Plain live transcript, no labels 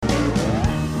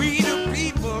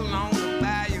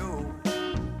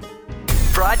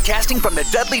Broadcasting from the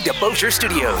Dudley DeBosier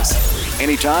Studios.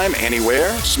 Anytime,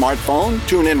 anywhere, smartphone,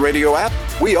 TuneIn radio app,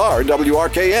 we are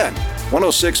WRKN.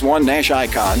 1061 Nash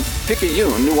Icon,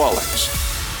 Picayune, New Orleans.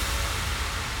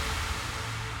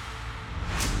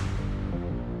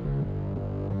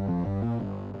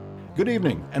 Good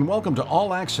evening and welcome to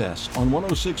All Access on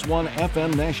 1061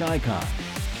 FM Nash Icon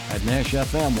at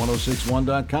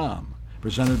NashFM1061.com.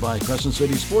 Presented by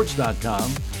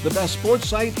CrescentCitySports.com, the best sports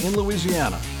site in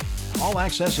Louisiana. All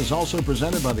Access is also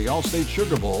presented by the All-State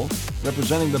Sugar Bowl,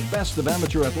 representing the best of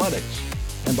amateur athletics,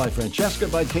 and by Francesca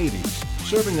by Katie's,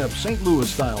 serving up St.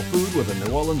 Louis-style food with a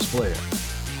New Orleans flair.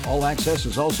 All Access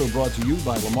is also brought to you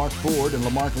by Lamarck Ford and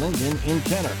Lamarck Lincoln in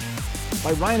Kenner,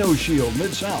 by Rhino Shield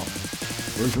Mid-South,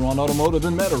 Bergeron Automotive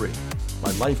in Metairie, by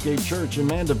Lifegate Church in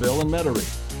Mandeville and Metairie,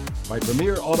 by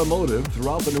Premier Automotive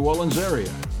throughout the New Orleans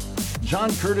area,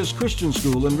 John Curtis Christian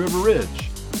School in River Ridge,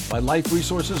 by Life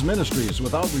Resources Ministries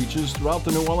with outreaches throughout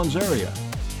the New Orleans area,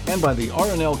 and by the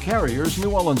R&L Carriers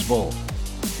New Orleans Bowl.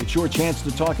 It's your chance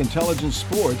to talk intelligent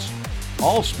sports,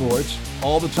 all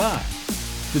the time.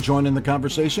 To join in the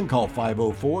conversation, call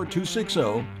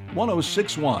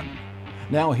 504-260-1061.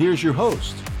 Now here's your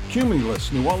host,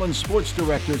 Cumulus New Orleans Sports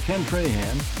Director Ken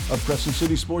Trahan of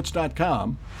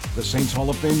CrescentCitySports.com, the Saints Hall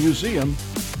of Fame Museum,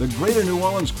 the Greater New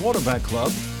Orleans Quarterback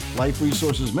Club, Life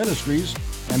Resources Ministries,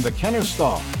 and the Kenner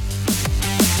Star.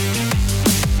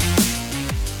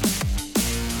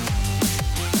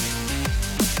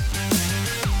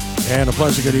 And a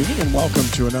pleasant good evening and welcome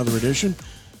to another edition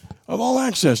of All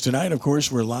Access. Tonight, of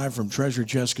course, we're live from Treasure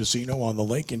Chest Casino on the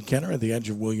lake in Kenner at the edge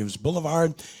of Williams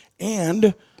Boulevard.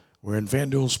 And we're in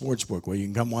FanDuel Sportsbook, where you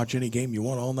can come watch any game you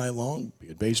want all night long, be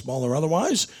it baseball or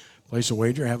otherwise. Place a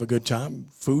wager, have a good time,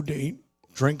 food to eat,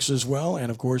 drinks as well.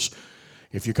 And, of course,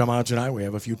 if you come out tonight, we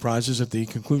have a few prizes at the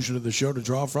conclusion of the show to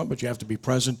draw from, but you have to be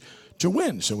present to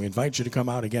win. So we invite you to come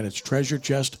out. Again, it's Treasure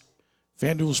Chest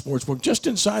FanDuel Sportsbook, just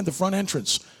inside the front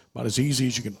entrance. About as easy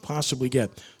as you can possibly get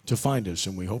to find us,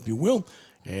 and we hope you will.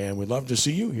 And we'd love to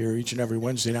see you here each and every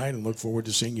Wednesday night and look forward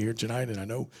to seeing you here tonight, and I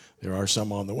know there are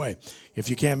some on the way. If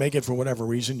you can't make it for whatever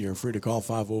reason, you're free to call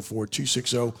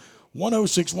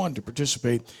 504-260-1061 to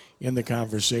participate in the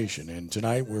conversation. And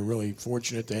tonight we're really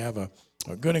fortunate to have a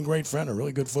good and great friend, a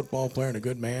really good football player and a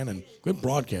good man and good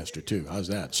broadcaster too. How's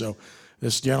that? So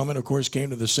this gentleman, of course,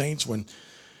 came to the Saints when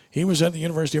he was at the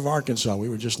University of Arkansas. We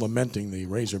were just lamenting the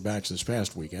Razorbacks this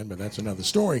past weekend, but that's another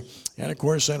story. And, of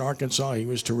course, at Arkansas, he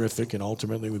was terrific and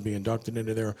ultimately would be inducted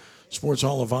into their Sports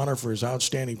Hall of Honor for his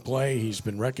outstanding play. He's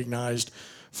been recognized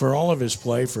for all of his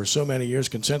play for so many years.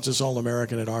 Consensus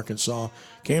All-American at Arkansas.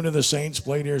 Came to the Saints,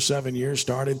 played here 7 years,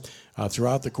 started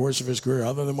throughout the course of his career,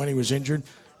 other than when he was injured.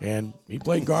 And he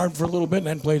played guard for a little bit and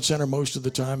then played center most of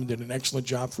the time and did an excellent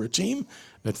job for a team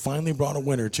that finally brought a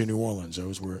winner to New Orleans.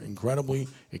 Those were incredibly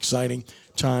exciting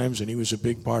times, and he was a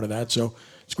big part of that. So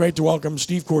it's great to welcome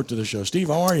Steve Court to the show. Steve,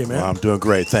 how are you, man? Well, I'm doing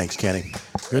great. Thanks, Kenny.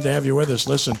 Good to have you with us.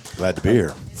 Listen. Glad to be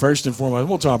here. First and foremost,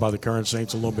 we'll talk about the current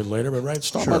Saints a little bit later, but let's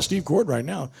talk about Steve Court right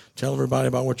now. Tell everybody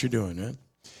about what you're doing, man.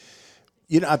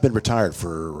 You know, I've been retired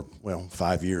for,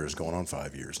 5 years, going on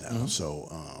 5 years now. Mm-hmm. So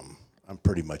I'm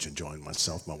pretty much enjoying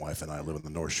myself. My wife and I live on the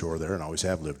North Shore there and always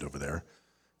have lived over there.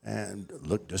 And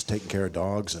look, just taking care of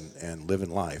dogs and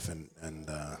living life. And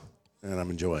I'm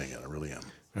enjoying it. I really am.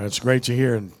 That's great to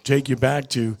hear and take you back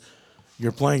to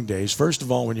your playing days. First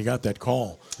of all, when you got that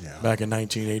call back in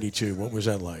 1982, what was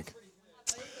that like?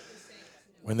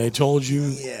 When they told you,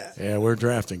 yeah, we're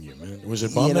drafting you, man. Was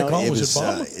it Bob that call? Was it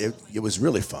Bob? It was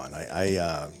really fun.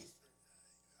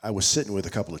 I was sitting with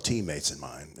a couple of teammates of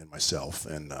mine and myself,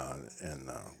 and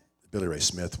Billy Ray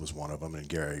Smith was one of them, and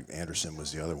Gary Anderson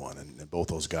was the other one, and both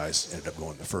those guys ended up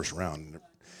going in the first round.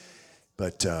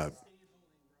 But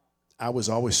I was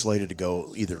always slated to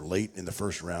go either late in the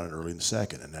first round or early in the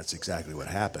second, and that's exactly what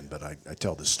happened. But I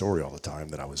tell this story all the time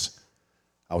that I was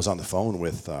on the phone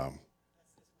with the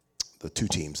two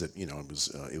teams that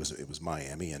it was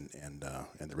Miami and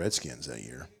the Redskins that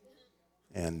year,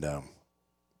 and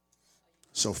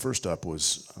so first up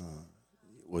was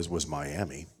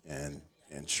Miami, and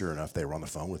sure enough they were on the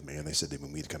phone with me, and they said they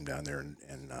wanted me to come down there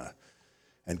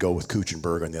and go with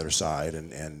Kuchenberg on the other side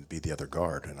and be the other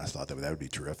guard, and I thought that would be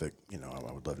terrific. I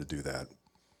would love to do that.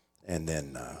 And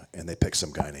then they picked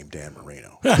some guy named Dan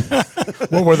Marino.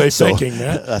 What were they thinking,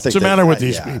 man? What's the matter with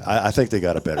these people? I think they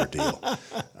got a better deal.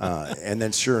 And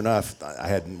then sure enough, I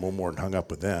had one more and hung up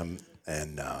with them,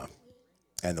 and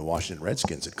the Washington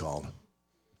Redskins had called.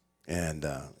 And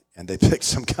they picked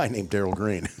some guy named Darrell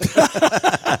Green.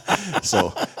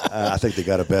 So I think they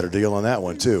got a better deal on that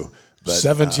one, too. But,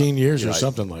 17 years you or know,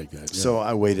 something like that. Yeah. So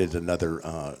I waited another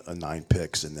 9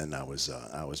 picks, and then I was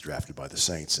drafted by the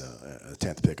Saints, the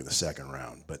 10th pick of the second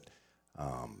round. But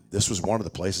this was one of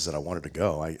the places that I wanted to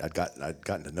go. I'd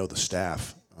gotten to know the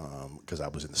staff because I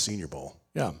was in the Senior Bowl.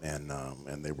 Yeah.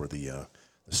 And they were the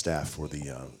staff for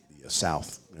the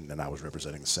South, and then I was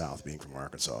representing the South, being from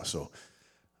Arkansas. So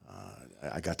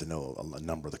I got to know a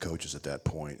number of the coaches at that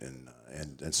point,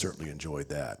 and certainly enjoyed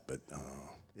that. But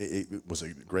it was a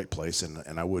great place,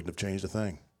 and I wouldn't have changed a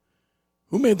thing.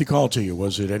 Who made the call to you?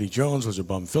 Was it Eddie Jones? Was it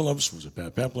Bum Phillips? Was it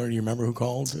Pat Pepler? Do you remember who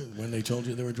called when they told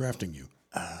you they were drafting you?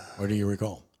 Or do you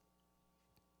recall?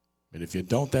 And if you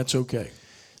don't, that's okay.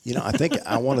 You know, I think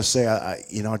I want to say I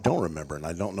don't remember, and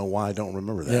I don't know why I don't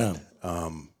remember that. Yeah.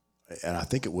 And I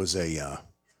think it was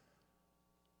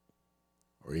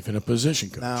or even a position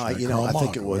coach. no, like you know, Carl I think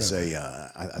Mott it or was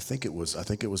whatever. I think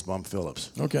it was Bum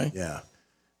Phillips. Okay. Yeah,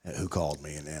 who called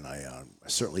me, and I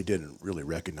certainly didn't really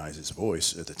recognize his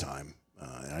voice at the time,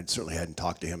 and I certainly hadn't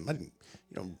talked to him. I didn't,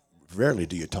 rarely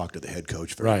do you talk to the head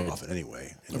coach very Right. often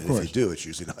anyway, and Of if course. you do, it's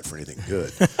usually not for anything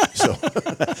good.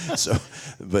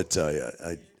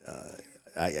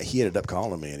 He ended up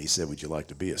calling me, and he said, "Would you like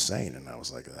to be a Saint?" And I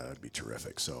was like, "That would be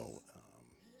terrific." So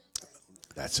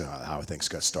that's how things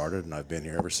got started, and I've been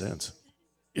here ever since.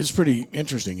 It's pretty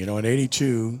interesting. In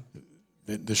 '82,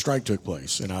 the strike took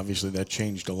place, and obviously that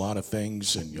changed a lot of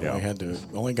things. And you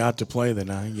only got to play the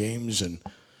 9 games, and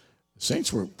the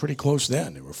Saints were pretty close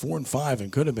then. They were 4-5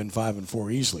 and could have been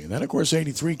 5-4 easily. And then, of course,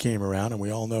 '83 came around, and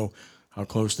we all know how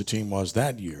close the team was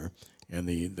that year, and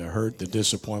the hurt, the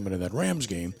disappointment of that Rams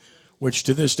game, which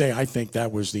to this day I think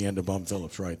that was the end of Bum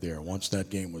Phillips right there. Once that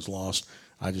game was lost,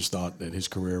 I just thought that his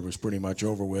career was pretty much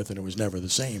over with, and it was never the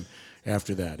same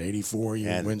after that. '84, you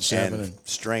win 7. And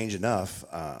strange enough,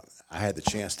 I had the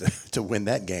chance to win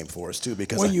that game for us too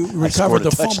because Well, you I recovered scored a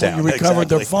the fumble. touchdown. You recovered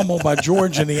the Exactly. fumble by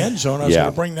George in the end zone. I was Yeah.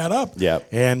 going to bring that up. Yeah.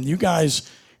 And you guys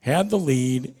had the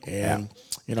lead, and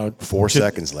 4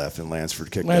 seconds left, and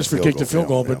Lansford kicked the field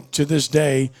goal. Yeah. But to this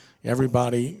day,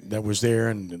 everybody that was there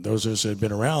and those of us that had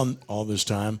been around all this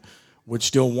time would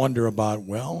still wonder about,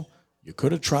 well, you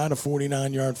could have tried a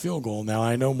 49-yard field goal. Now,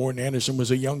 I know Morton Anderson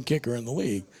was a young kicker in the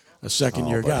league, a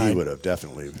second-year but guy. he would have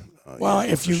definitely. Well,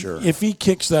 sure. if he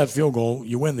kicks that field goal,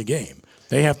 you win the game.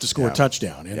 They have to score a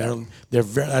touchdown, and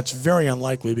that's very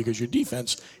unlikely because your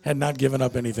defense had not given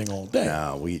up anything all day.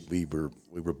 No, we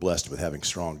were blessed with having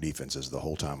strong defenses the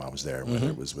whole time I was there, whether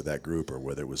it was with that group or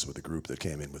whether it was with the group that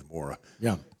came in with Mora.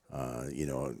 Yeah.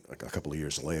 A couple of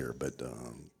years later, but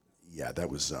that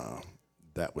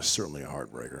was certainly a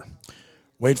heartbreaker.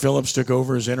 Wade Phillips took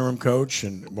over as interim coach,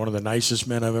 and one of the nicest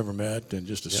men I've ever met, and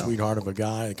just a sweetheart of a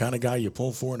guy, the kind of guy you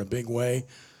pull for in a big way.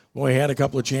 Boy, he had a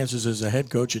couple of chances as a head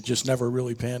coach. It just never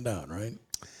really panned out, right?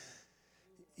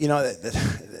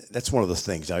 That's one of those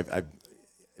things. I've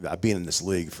been in this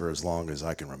league for as long as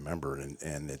I can remember,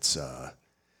 and it's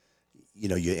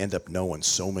you end up knowing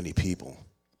so many people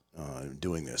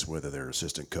doing this, whether they're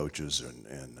assistant coaches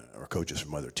or coaches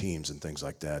from other teams and things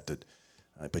like that.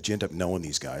 But you end up knowing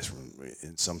these guys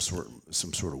in some sort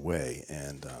of way,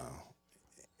 and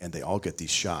they all get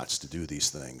these shots to do these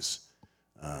things,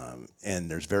 and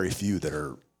there's very few that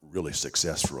are really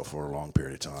successful for a long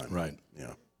period of time. Right.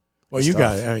 Yeah. Well, you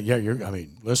got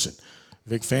listen,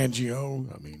 Vic Fangio,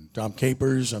 Tom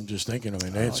Capers. I'm just thinking.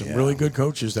 They had some really good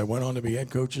coaches that went on to be head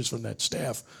coaches from that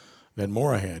staff that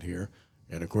Mora had here,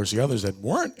 and of course the others that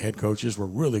weren't head coaches were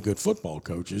really good football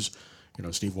coaches.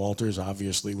 Steve Walters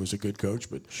obviously was a good coach,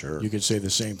 but Sure. you could say the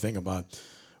same thing about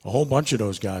a whole bunch of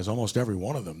those guys, almost every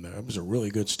one of them. That was a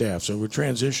really good staff. So we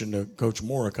transitioned to Coach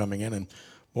Mora coming in, and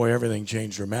boy, everything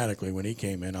changed dramatically when he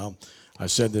came in. I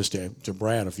said this to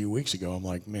Brad a few weeks ago. I'm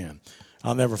like, man,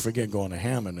 I'll never forget going to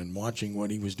Hammond and watching what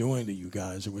he was doing to you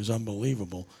guys. It was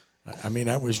unbelievable.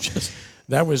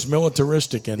 That was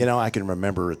militaristic. And I can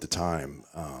remember at the time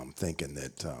thinking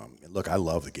that, look, I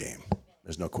love the game.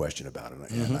 There's no question about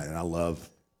it, and I love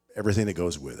everything that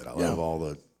goes with it. I love all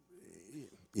the,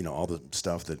 all the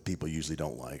stuff that people usually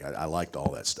don't like. I liked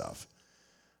all that stuff,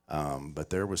 but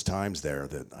there was times there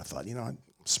that I thought, I'm a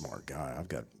smart guy. I've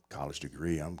got a college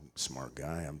degree. I'm a smart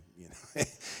guy.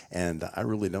 And I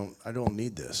really don't. I don't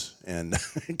need this. And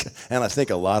and I think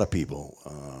a lot of people,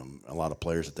 a lot of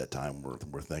players at that time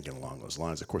were thinking along those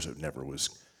lines. Of course, it never was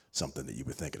something that you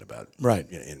were thinking about, right?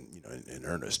 In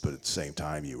earnest. But at the same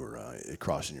time, you were it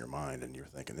crossing your mind, and you're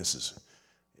thinking, is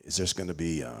this going to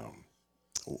be?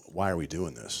 Why are we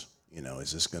doing this?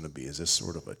 Is this going to be? Is this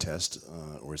sort of a test,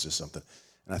 or is this something?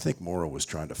 And I think Mora was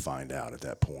trying to find out at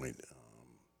that point,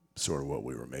 sort of what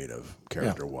we were made of,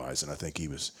 character-wise. And I think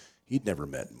he'd never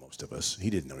met most of us. He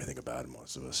didn't know anything about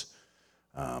most of us.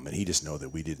 And he just know that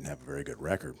we didn't have a very good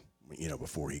record,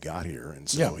 before he got here, and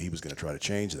so he was going to try to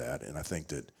change that. And I think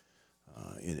that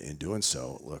in doing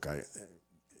so, look,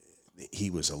 he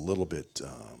was a little bit.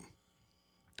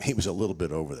 He was a little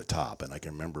bit over the top, and I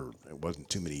can remember it wasn't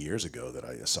too many years ago that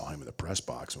I saw him in the press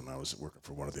box when I was working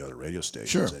for one of the other radio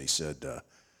stations, and he said,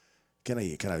 "Can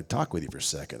I talk with you for a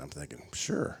second?" I'm thinking,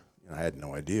 "Sure." I had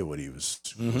no idea what he was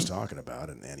talking about,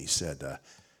 and he said,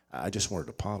 "I just wanted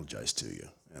to apologize to you."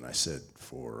 And I said,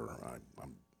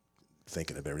 I'm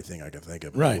thinking of everything I can think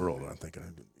of in the world, and I'm thinking,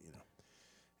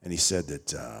 and he said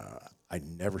that I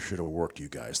never should have worked you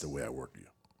guys the way I worked you.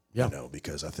 Yeah.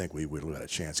 Because I think we would have had a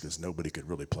chance because nobody could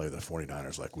really play the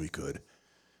 49ers like we could.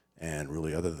 And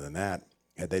really, other than that,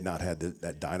 had they not had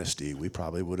that dynasty, we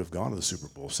probably would have gone to the Super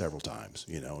Bowl several times,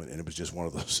 and it was just one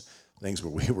of those things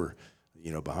where we were,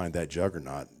 behind that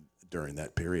juggernaut during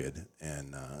that period,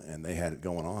 and they had it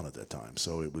going on at that time.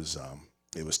 So it was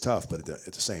tough, but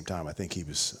at the same time, I think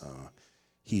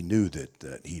he knew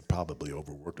that he probably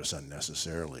overworked us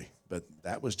unnecessarily. But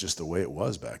that was just the way it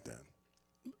was back then.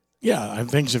 Yeah, and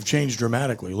things have changed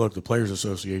dramatically. Look, the Players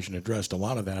Association addressed a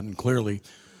lot of that, and clearly,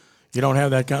 you don't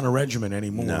have that kind of regimen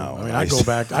anymore. No, I mean, I go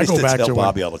back to to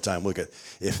Bobby all the time. Look,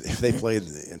 if they played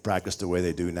and practiced the way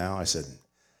they do now, I said,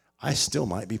 I still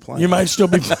might be playing. You might still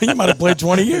be playing. You might have played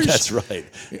 20 years. That's right.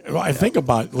 Well, I think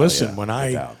about, when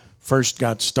I first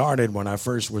got started, when I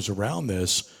first was around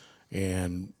this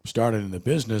and started in the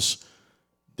business,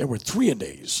 there were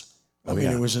 3-a-days. I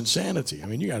mean, it was insanity. I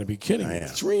mean, you got to be kidding me.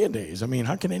 3-a-days. I mean,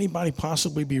 how can anybody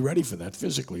possibly be ready for that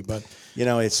physically? But they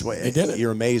did it.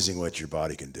 You're amazing what your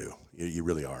body can do. You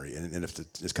really are. And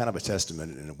it's kind of a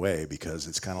testament in a way, because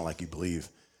it's kind of like you believe,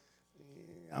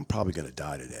 I'm probably going to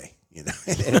die today. And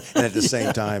at the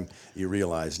same time, you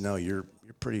realize, no, you're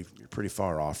pretty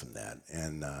far off from that.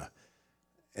 And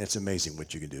it's amazing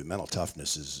what you can do. Mental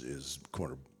toughness is kind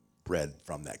of bred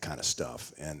from that kind of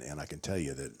stuff. And I can tell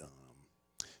you that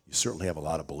you certainly have a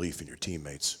lot of belief in your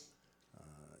teammates,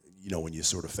 when you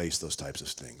sort of face those types of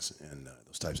things and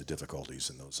those types of difficulties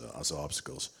and those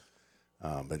obstacles.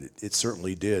 But it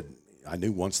certainly did. I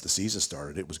knew once the season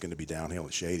started, it was going to be downhill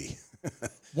and shady.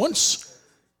 Once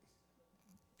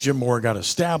Jim Mora got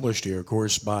established here, of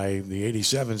course, by the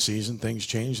 87 season, things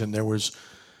changed, and there was,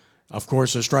 of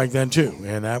course, a strike then too.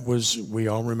 And that was, we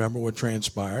all remember what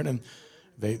transpired, and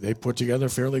they put together a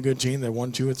fairly good team. They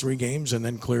won 2 or 3 games and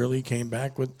then clearly came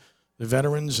back with the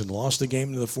veterans and lost the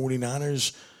game to the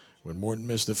 49ers when Morton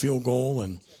missed the field goal,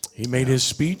 and he made his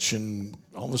speech, and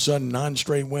all of a sudden 9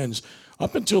 straight wins.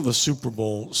 Up until the Super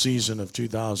Bowl season of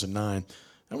 2009,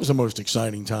 that was the most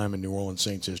exciting time in New Orleans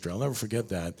Saints history. I'll never forget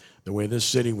that, the way this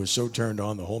city was so turned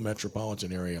on, the whole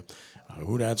metropolitan area.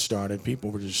 Who that started,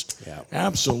 people were just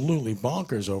absolutely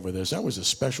bonkers over this. That was a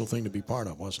special thing to be part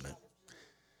of, wasn't it?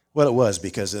 Well, it was,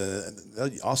 because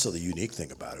also the unique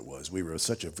thing about it was we were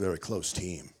such a very close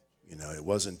team. It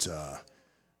wasn't.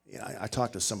 I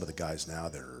talked to some of the guys now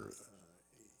that are,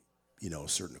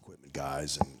 certain equipment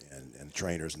guys and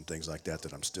trainers and things like that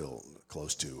I'm still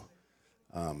close to,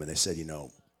 and they said,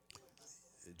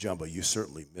 Jumbo, you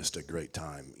certainly missed a great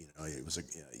time. It was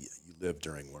you lived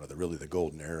during one of the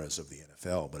golden eras of the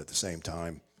NFL, but at the same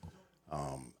time,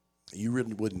 you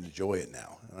really wouldn't enjoy it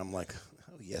now. And I'm like,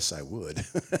 oh, yes, I would,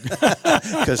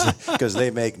 because they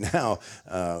make now,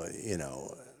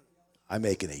 I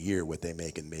make in a year what they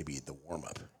make in maybe the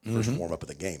first warm up of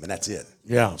the game, and that's it.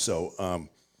 Yeah. So,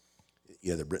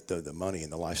 the money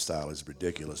and the lifestyle is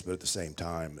ridiculous, but at the same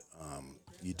time,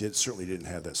 you certainly didn't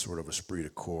have that sort of esprit de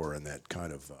corps and that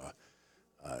kind of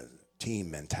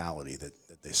team mentality that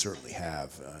they certainly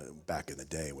have back in the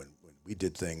day when we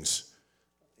did things,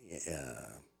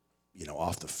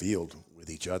 off the field with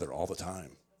each other all the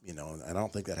time. And I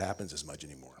don't think that happens as much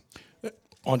anymore.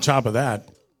 On top of that,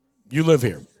 you live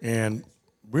here, and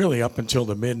really up until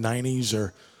the mid-'90s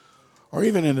or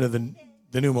even into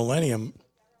the new millennium,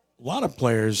 a lot of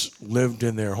players lived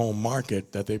in their home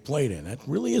market that they played in. That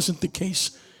really isn't the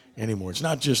case anymore. It's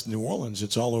not just New Orleans.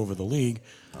 It's all over the league.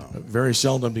 Very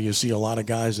seldom do you see a lot of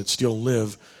guys that still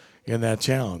live in that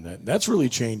town. That's really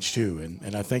changed too,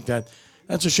 and I think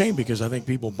that's a shame, because I think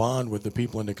people bond with the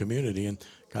people in the community, and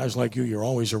guys like you're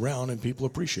always around, and people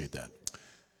appreciate that.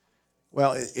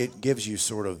 Well, it gives you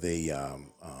sort of the,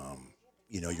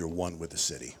 you're one with the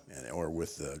city or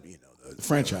with the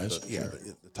franchise.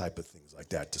 The type of things like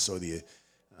that. So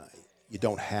you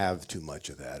don't have too much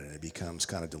of that, and it becomes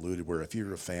kind of diluted. Where if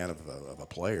you're a fan of a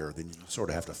player, then you sort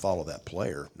of have to follow that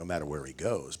player no matter where he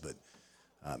goes. But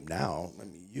now,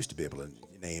 you used to be able to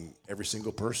name every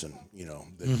single person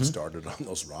that started on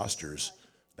those rosters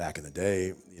back in the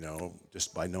day,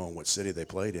 just by knowing what city they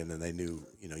played in, and they knew,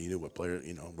 you knew what player,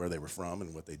 where they were from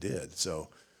and what they did. So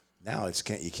now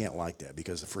you can't like that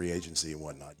because of free agency and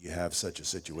whatnot. You have such a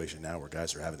situation now where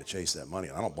guys are having to chase that money,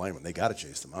 and I don't blame them. They got to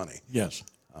chase the money. Yes.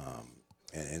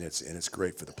 And it's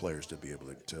great for the players to be able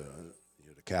to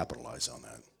capitalize on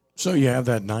that. So you have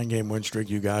that 9-game win streak.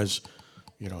 You guys,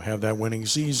 have that winning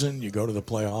season. You go to the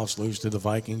playoffs, lose to the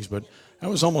Vikings, but that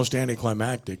was almost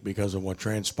anticlimactic because of what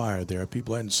transpired there.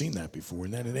 People hadn't seen that before.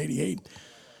 And then in '88,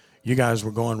 you guys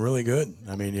were going really good.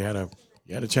 I mean, you had a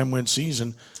 10-win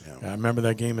season. Yeah. I remember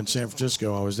that game in San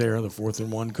Francisco. I was there. The 4th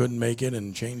and 1 couldn't make it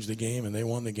and changed the game, and they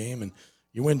won the game. And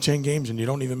you win 10 games and you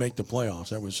don't even make the playoffs.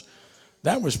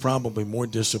 That was probably more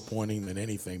disappointing than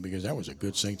anything because that was a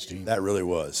good Saints team. That really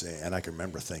was, and I can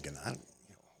remember thinking, what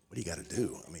do you got to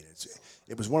do? I mean,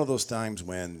 it was one of those times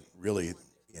when really,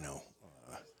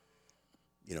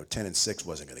 10-6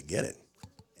 wasn't going to get it,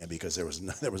 and because there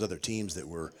was other teams that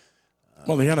were.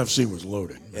 Well, the NFC was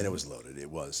loaded, and it was loaded. It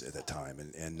was at that time,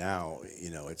 and now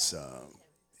it's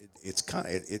kind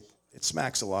of it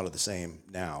smacks a lot of the same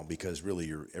now because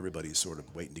really everybody's sort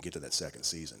of waiting to get to that second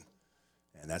season.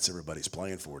 And that's everybody's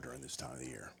playing for during this time of the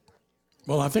year.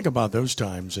 Well, I think about those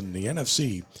times in the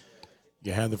NFC.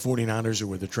 You had the 49ers who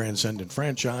were the transcendent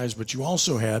franchise, but you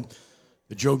also had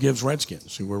the Joe Gibbs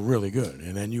Redskins who were really good.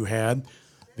 And then you had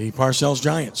the Parcells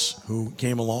Giants who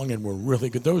came along and were really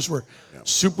good. Those were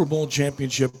Super Bowl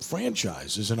championship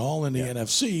franchises and all in the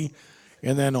NFC.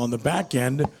 And then on the back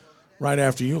end, right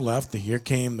after you left, here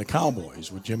came the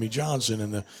Cowboys with Jimmy Johnson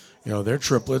and their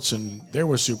triplets, and they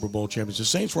were Super Bowl champions. The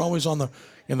Saints were always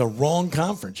in the wrong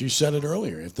conference. You said it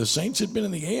earlier. If the Saints had been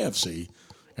in the AFC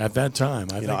at that time,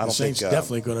 I think the Saints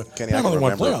definitely could have not only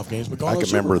won playoff games, but gone to the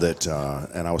Super Bowl. I can remember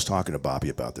that, and I was talking to Bobby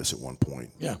about this at one point.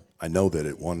 Yeah. I know that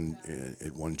at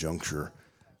one juncture,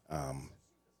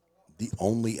 the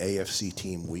only AFC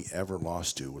team we ever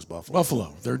lost to was Buffalo.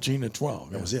 Buffalo,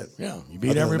 13-12. That was it. Yeah, you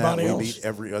beat everybody else. We beat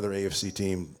every other AFC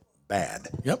team bad.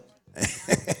 Yep.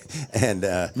 And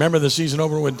remember the season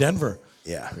over with Denver?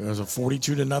 Yeah, it was a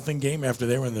 42-0 game after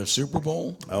they were in the Super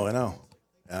Bowl. Oh, I know.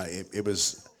 It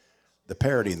was the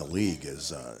parity in the league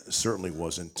is certainly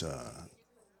wasn't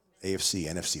AFC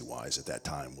NFC wise at that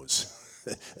time was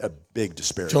a big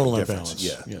disparity. Total difference.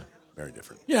 imbalance. Yeah, very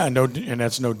different. Yeah, and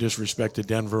that's no disrespect to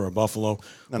Denver or Buffalo,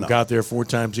 who got there 4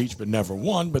 times each but never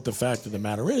won. But the fact of the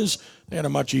matter is, they had a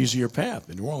much easier path.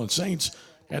 The New Orleans Saints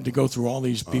had to go through all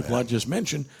these people I just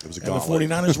mentioned. It was a and the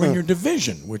 49ers were in your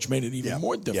division, which made it even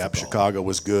more difficult. Yeah, Chicago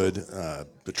was good.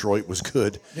 Detroit was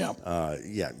good. Yeah.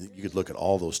 You could look at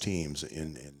all those teams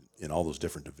in all those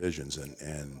different divisions,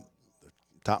 and the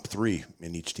top 3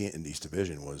 in each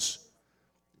division was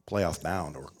playoff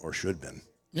bound or should have been.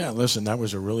 Yeah, listen, that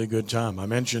was a really good time. I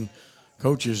mentioned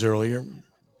coaches earlier.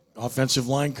 Offensive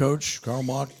line coach, Carl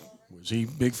Mock, was he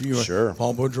big for you? Sure.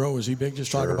 Paul Boudreau, was he big?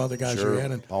 Just talk about the guys you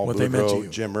had and Paul what Boudreau, they meant to you.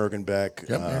 Jim Ergenbeck.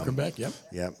 Yep, Ergenbeck, yep.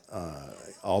 Yep,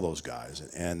 all those guys.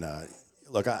 And,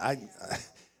 look, I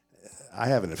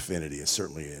have an affinity, and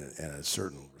certainly and a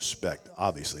certain respect,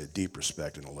 obviously a deep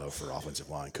respect and a love for offensive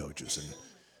line coaches.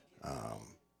 And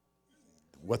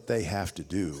what they have to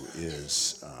do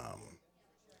is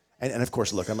and of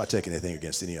course, look, I'm not taking anything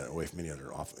against away from any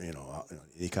other,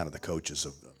 any kind of the coaches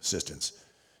of assistants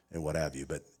and what have you.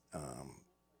 But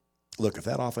look, if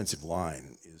that offensive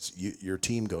line is your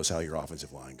team goes how your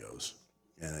offensive line goes,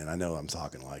 and I know I'm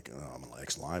talking like I'm an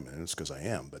ex-lineman, and it's because I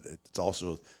am, but it's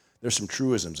also there's some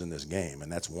truisms in this game,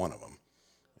 and that's one of them.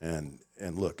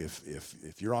 And look,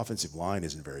 if your offensive line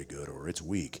isn't very good or it's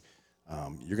weak,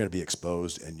 you're going to be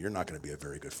exposed, and you're not going to be a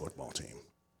very good football team.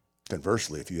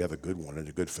 Conversely, if you have a good one and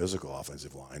a good physical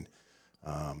offensive line,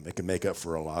 it can make up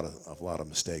for a lot of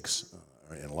mistakes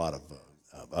in a lot of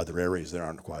other areas that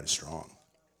aren't quite as strong.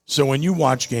 So when you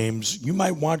watch games, you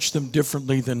might watch them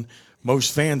differently than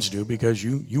most fans do because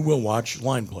you will watch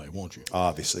line play, won't you?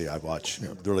 Obviously, I watch.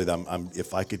 Really,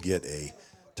 if I could get a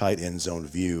tight end zone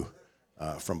view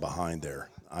from behind there,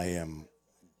 I am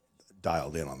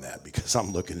dialed in on that because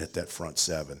I'm looking at that front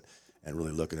 7. And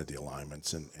really looking at the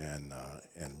alignments and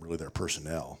really their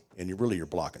personnel. And you're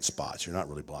blocking spots. You're not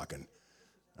really blocking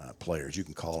players. You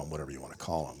can call them whatever you want to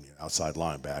call them, outside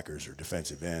linebackers or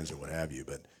defensive ends or what have you.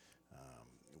 But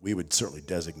we would certainly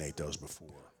designate those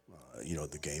before,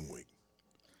 the game week.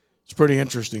 It's pretty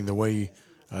interesting the way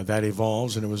that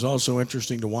evolves. And it was also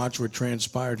interesting to watch what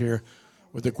transpired here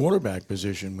with the quarterback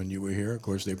position when you were here. Of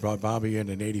course, they brought Bobby in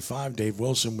 85. Dave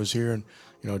Wilson was here. And,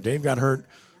 Dave got hurt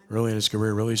early in his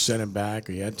career, really set him back.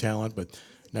 He had talent, but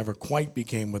never quite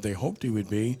became what they hoped he would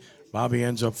be. Bobby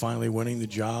ends up finally winning the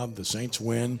job. The Saints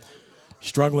win.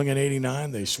 struggling in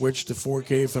 89. They switched to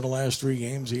 4K for the last 3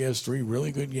 games. He has 3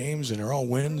 really good games, and they're all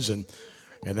wins. And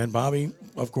then Bobby,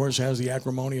 of course, has the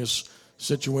acrimonious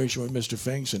situation with Mr.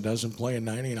 Finks and doesn't play in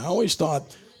 90. And I always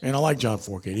thought, and I like John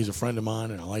Fourcade. He's a friend of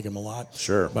mine, and I like him a lot.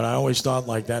 Sure. But I always thought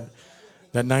like that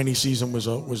 90 season was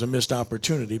a missed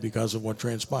opportunity because of what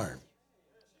transpired.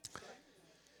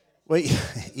 Well,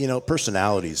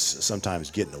 personalities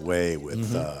sometimes get in the way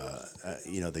with,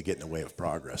 they get in the way of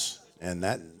progress. And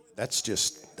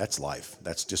that's life.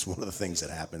 That's just one of the things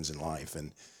that happens in life.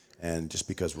 And just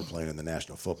because we're playing in the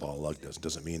National Football League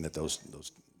doesn't mean that those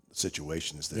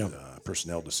situations, that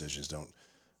personnel decisions don't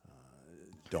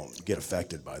get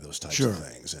affected by those types of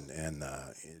things. And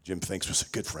Jim Finks was a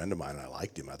good friend of mine, and I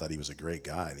liked him. I thought he was a great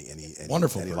guy, and he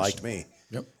liked me.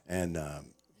 Yep. And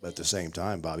but at the same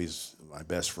time, Bobby's my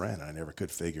best friend. I never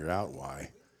could figure out why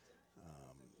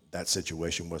that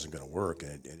situation wasn't going to work,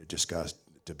 and it just got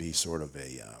to be sort of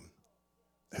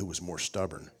who was more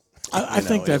stubborn. I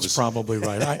think that's probably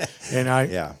right. I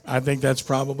think that's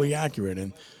probably accurate.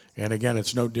 And again,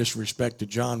 it's no disrespect to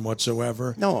John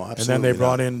whatsoever. No, absolutely. And then they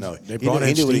brought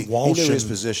in Steve Walsh. He knew his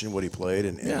position, what he played,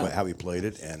 and how he played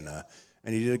it, and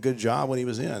he did a good job when he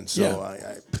was in. So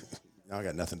I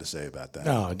got nothing to say about that.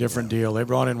 No, a different deal. They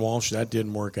brought in Walsh. That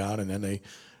didn't work out, and then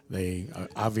they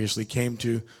obviously came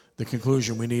to the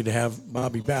conclusion we need to have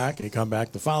Bobby back. They come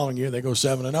back the following year. They go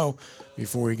 7-0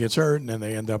 before he gets hurt, and then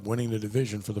they end up winning the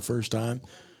division for the first time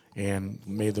and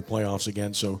made the playoffs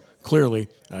again. So clearly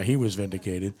he was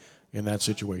vindicated in that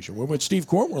situation. We're with Steve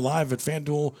Court. We're live at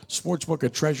FanDuel Sportsbook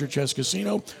at Treasure Chest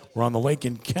Casino. We're on the lake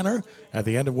in Kenner at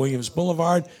the end of Williams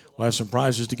Boulevard. We'll have some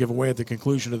prizes to give away at the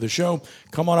conclusion of the show.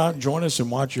 Come on out and join us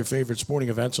and watch your favorite sporting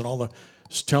events on all the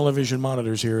television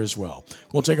monitors here as well.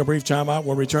 We'll take a brief time out.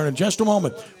 We'll return in just a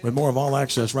moment with more of All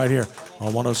Access right here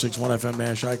on 106.1 FM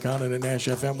Nash Icon and at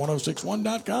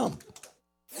NashFM1061.com.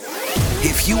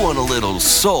 If you want a little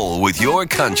soul with your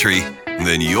country,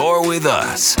 then you're with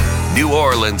us. New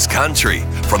Orleans country,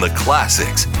 from the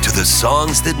classics to the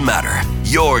songs that matter.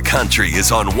 Your country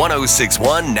is on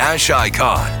 106.1 Nash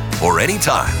Icon or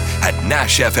anytime at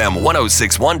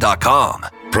NashFM1061.com.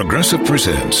 Progressive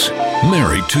presents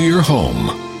Married to Your Home.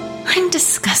 I'm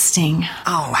disgusting.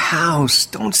 Oh, House,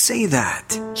 don't say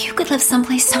that. You could live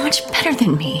someplace so much better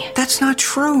than me. That's not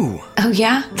true. Oh,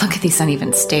 yeah? Look at these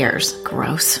uneven stairs.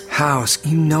 Gross. House,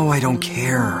 you know I don't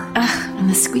care. Ugh, and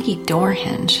the squeaky door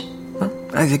hinge. Well,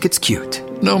 I think it's cute.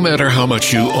 No matter how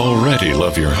much you already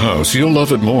love your house, you'll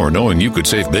love it more knowing you could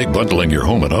save big bundling your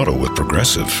home and auto with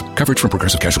Progressive. Coverage from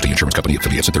Progressive Casualty Insurance Company,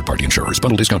 affiliates, and third-party insurers.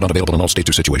 Bundle discount not available in all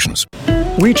states or situations.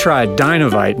 We tried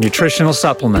Dynovite nutritional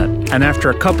supplement, and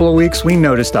after a couple of weeks, we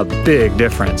noticed a big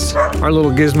difference. Our little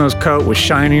Gizmo's coat was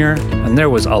shinier, and there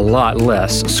was a lot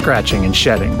less scratching and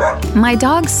shedding. My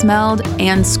dog smelled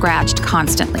and scratched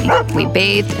constantly. We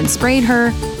bathed and sprayed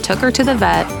her, took her to the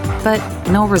vet, but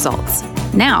no results.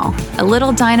 Now, a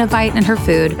little Dynovite in her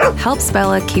food helps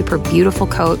Bella keep her beautiful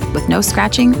coat with no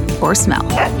scratching or smell.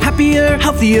 Happier,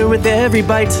 healthier with every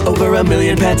bite. Over 1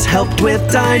 million pets helped with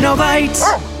Dynovite.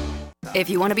 If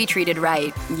you want to be treated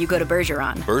right, you go to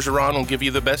Bergeron. Bergeron will give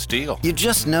you the best deal. You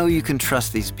just know you can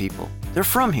trust these people. They're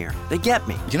from here. They get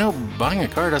me. You know, buying a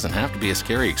car doesn't have to be a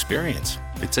scary experience.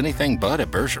 It's anything but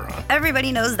at Bergeron.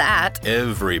 Everybody knows that.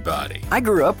 Everybody. I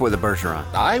grew up with a Bergeron.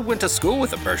 I went to school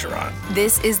with a Bergeron.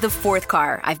 This is the 4th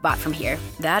car I've bought from here.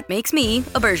 That makes me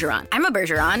a Bergeron. I'm a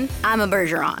Bergeron. I'm a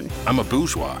Bergeron. I'm a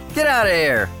bourgeois. Get out of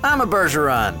here. I'm a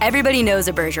Bergeron. Everybody knows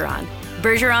a Bergeron.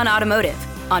 Bergeron Automotive.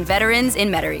 On Veterans in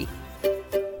Metairie.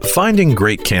 Finding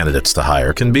great candidates to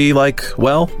hire can be like,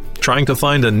 well, trying to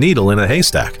find a needle in a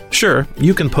haystack. Sure,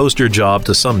 you can post your job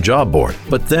to some job board,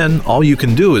 but then all you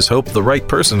can do is hope the right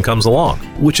person comes along,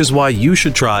 which is why you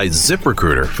should try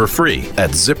ZipRecruiter for free at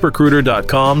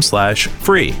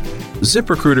ZipRecruiter.com/free.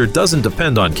 ZipRecruiter doesn't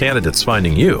depend on candidates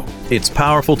finding you. Its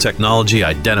powerful technology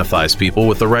identifies people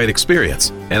with the right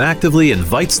experience and actively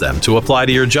invites them to apply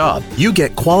to your job. You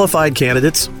get qualified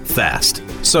candidates fast.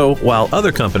 So while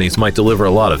other companies might deliver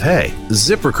a lot of hay,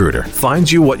 ZipRecruiter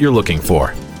finds you what you're looking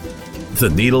for. The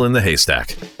needle in the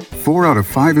haystack. 4 out of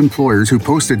 5 employers who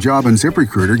post a job on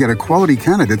ZipRecruiter get a quality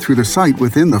candidate through the site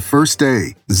within the first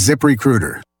day.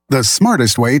 ZipRecruiter, the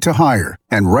smartest way to hire.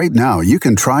 And right now, you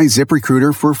can try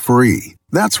ZipRecruiter for free.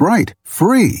 That's right,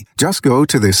 free. Just go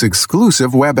to this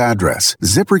exclusive web address,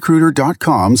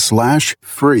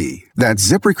 ZipRecruiter.com/free.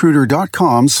 That's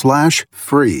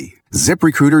ZipRecruiter.com/free.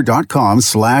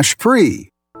 ZipRecruiter.com/free.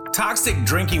 Toxic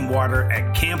drinking water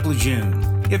at Camp Lejeune.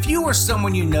 If you or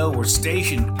someone you know were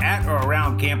stationed at or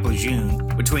around Camp Lejeune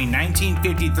between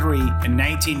 1953 and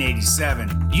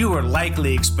 1987, you were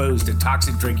likely exposed to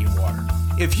toxic drinking water.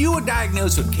 If you were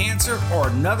diagnosed with cancer or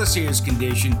another serious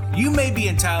condition, you may be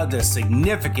entitled to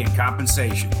significant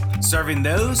compensation, serving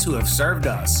those who have served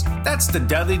us. That's the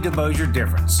Dudley DeBosier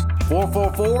difference.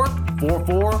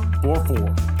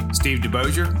 444-4444. Steve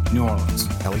DeBosier, New Orleans.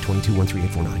 LA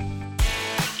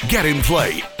 2213-849. Get in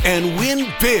play and win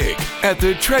big at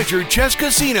the Treasure Chest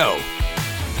Casino.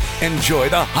 Enjoy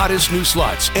the hottest new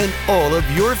slots and all of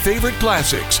your favorite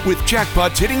classics with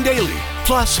jackpots hitting daily.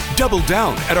 Plus, double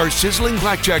down at our sizzling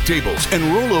blackjack tables and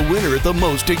roll a winner at the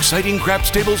most exciting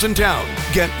craps tables in town.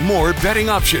 Get more betting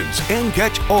options and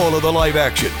catch all of the live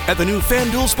action at the new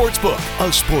FanDuel Sportsbook,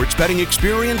 a sports betting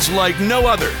experience like no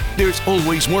other. There's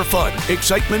always more fun,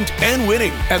 excitement, and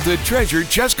winning at the Treasure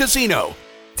Chest Casino.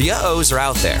 The uh-ohs are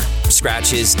out there.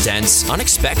 Scratches, dents,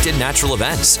 unexpected natural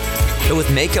events. But with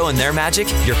Maaco and their magic,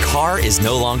 your car is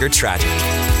no longer tragic.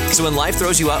 So when life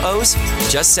throws you uh-ohs,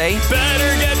 just say,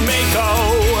 better get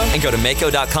Maaco! And go to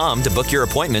Maaco.com to book your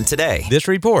appointment today. This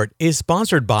report is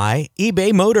sponsored by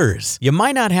eBay Motors. You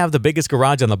might not have the biggest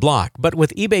garage on the block, but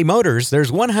with eBay Motors,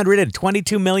 there's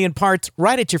 122 million parts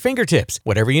right at your fingertips.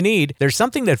 Whatever you need, there's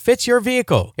something that fits your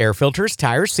vehicle. Air filters,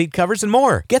 tires, seat covers, and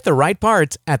more. Get the right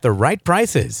parts at the right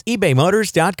prices.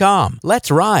 ebaymotors.com.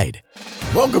 Let's ride.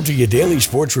 Welcome to your daily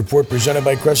sports report presented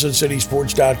by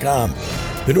CrescentCitySports.com.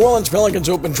 The New Orleans Pelicans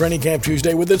opened training camp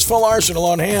Tuesday with its full arsenal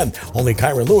on hand. Only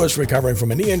Kyron Lewis, recovering from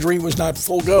a knee injury, was not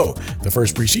full go. The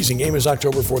first preseason game is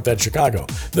October 4th at Chicago.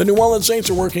 The New Orleans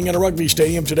Saints are working at a rugby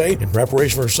stadium today in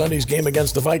preparation for Sunday's game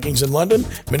against the Vikings in London.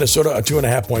 Minnesota, a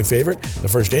 2.5-point favorite. The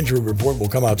first injury report will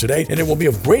come out today, and it will be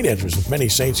of great interest with many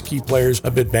Saints key players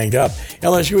a bit banged up.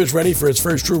 LSU is ready for its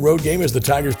first true road game as the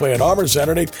Tigers play at Auburn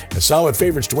Saturday, as solid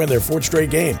favorites to win their fourth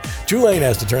straight game. Tulane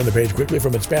has to turn the page quickly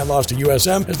from its bad loss to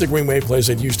USM as the Green Wave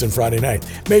plays at Houston Friday night.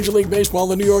 Major League Baseball,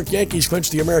 the New York Yankees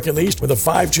clinched the American East with a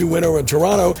 5-2 win over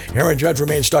Toronto. Aaron Judge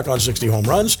remains stuck on 60 home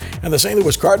runs, and the St.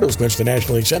 Louis Cardinals clinched the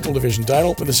National League Central Division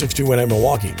title with a 6-2 win at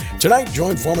Milwaukee. Tonight,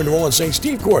 join former New Orleans Saints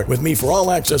Steve Court with me for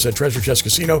all access at Treasure Chest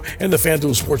Casino and the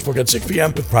FanDuel Sportsbook at 6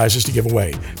 p.m. with prizes to give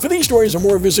away. For these stories and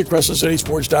more, visit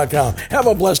CrescentCitySports.com. Have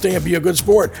a blessed day and be a good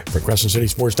sport. For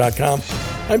CrescentCitySports.com,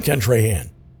 I'm Ken Trahan.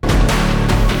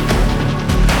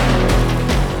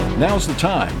 Now's the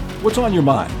time. What's on your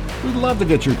mind? We'd love to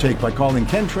get your take by calling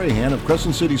Ken Trahan of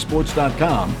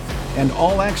CrescentCitySports.com and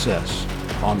All Access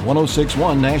on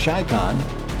 106.1 Nash Icon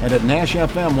and at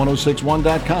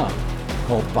NashFM1061.com.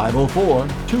 Call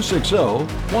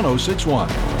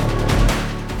 504-260-1061.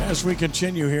 As we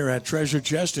continue here at Treasure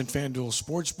Chest and FanDuel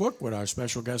Sportsbook with our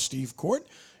special guest Steve Court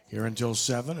here until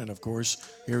 7, and of course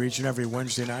here each and every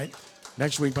Wednesday night.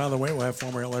 Next week, by the way, we'll have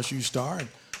former LSU star and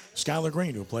Skylar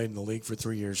Green, who played in the league for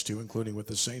 3 years, too, including with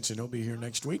the Saints, and he'll be here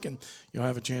next week, and you'll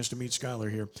have a chance to meet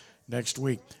Skylar here next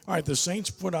week. All right, the Saints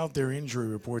put out their injury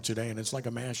report today, and it's like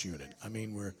a mass unit. I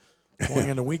mean, we're going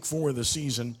into week 4 of the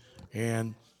season,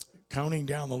 and counting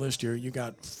down the list here, you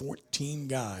got 14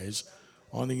 guys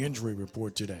on the injury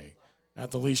report today,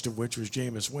 not the least of which was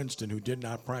Jameis Winston, who did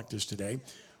not practice today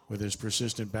with his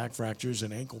persistent back fractures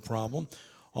and ankle problem.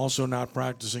 Also not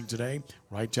practicing today,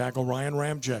 right tackle Ryan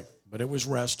Ramczyk. But it was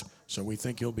rest, so we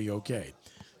think he'll be okay.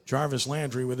 Jarvis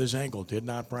Landry with his ankle did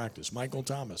not practice. Michael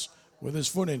Thomas with his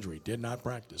foot injury did not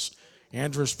practice.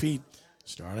 Andrus Peat,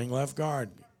 starting left guard,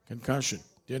 concussion,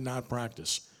 did not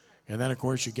practice. And then, of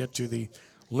course, you get to the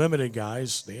limited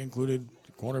guys. They included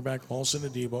cornerback Paulson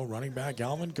Adebo, running back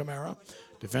Alvin Kamara,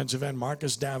 defensive end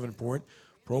Marcus Davenport,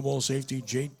 Pro Bowl safety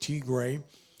J.T. Gray,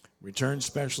 return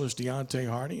specialist Deontay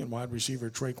Hardy, and wide receiver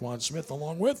Traquan Smith,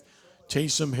 along with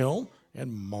Taysom Hill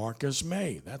and Marcus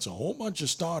May. That's a whole bunch of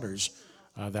starters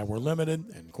that were limited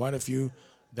and quite a few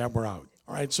that were out.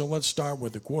 All right, so let's start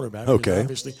with the quarterback. Okay.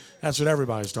 Obviously, that's what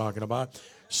everybody's talking about.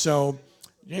 So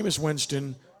Jameis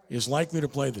Winston is likely to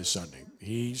play this Sunday.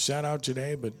 He sat out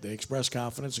today, but they expressed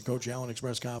confidence, and Coach Allen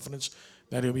expressed confidence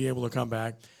that he'll be able to come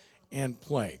back and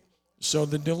play. So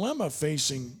the dilemma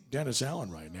facing Dennis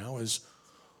Allen right now is,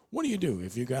 what do you do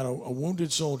if you got a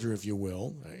wounded soldier, if you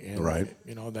will, and right.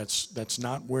 You know that's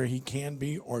not where he can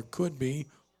be or could be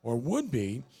or would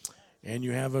be, and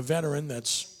you have a veteran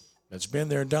that's been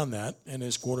there, done that, and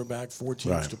his quarterback 4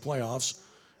 teams right. to playoffs,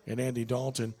 and Andy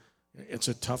Dalton. It's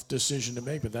a tough decision to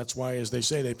make, but that's why, as they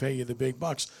say, they pay you the big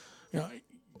bucks. You know,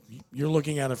 you're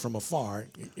looking at it from afar.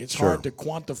 It's sure. hard to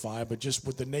quantify, but just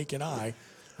with the naked eye,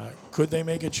 could they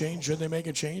make a change? Should they make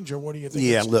a change, or what do you think?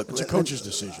 Yeah, look, it's a coach's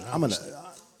decision.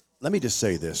 Let me just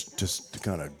say this, just to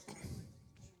kind of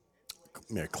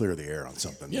clear the air on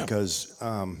something, because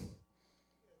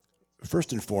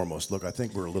first and foremost, look, I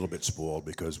think we're a little bit spoiled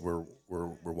because we're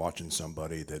watching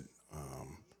somebody that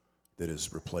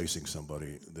is replacing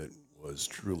somebody that was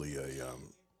truly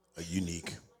a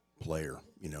unique player,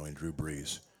 in Drew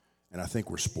Brees. And I think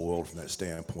we're spoiled from that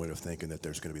standpoint of thinking that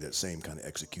there's going to be that same kind of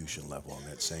execution level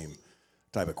and that same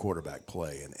type of quarterback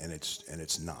play, and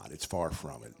it's not. It's far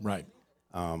from it. Right.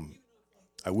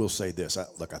 I will say this. I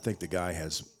think the guy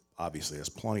obviously has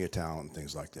plenty of talent and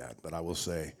things like that, but I will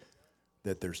say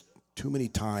that there's too many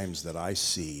times that I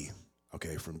see,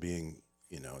 from being,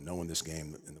 knowing this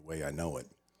game in the way I know it,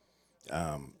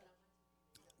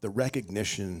 the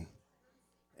recognition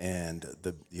and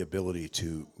the ability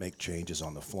to make changes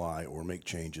on the fly or make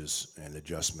changes and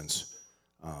adjustments,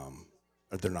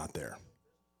 they're not there.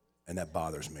 And that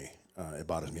bothers me. It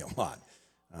bothers me a lot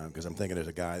because I'm thinking there's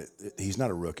a guy, he's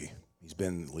not a rookie. He's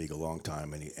been in the league a long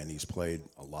time, and he's played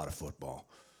a lot of football.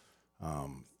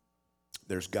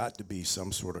 There's got to be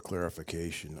some sort of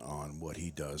clarification on what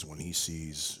he does when he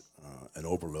sees an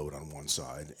overload on one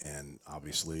side, and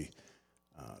obviously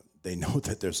they know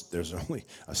that there's only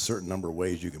a certain number of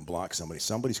ways you can block somebody.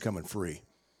 Somebody's coming free.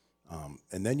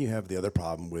 And then you have the other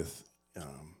problem with,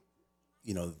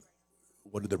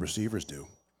 what do the receivers do?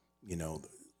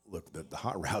 Look, the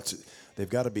hot routes,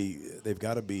 they've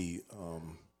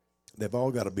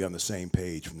all got to be on the same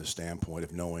page from the standpoint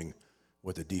of knowing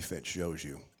what the defense shows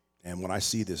you. And when I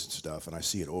see this stuff, and I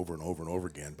see it over and over and over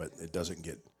again, but it doesn't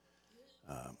get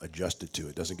adjusted to,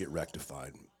 it doesn't get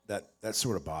rectified, that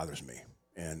sort of bothers me.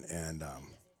 And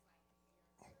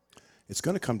it's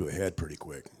going to come to a head pretty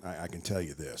quick. I can tell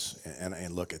you this.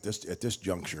 And look, at this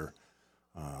juncture,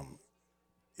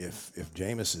 if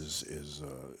Jameis is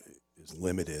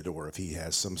limited, or if he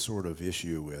has some sort of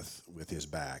issue with his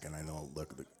back, and I know,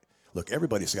 look,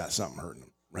 everybody's got something hurting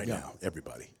them right now.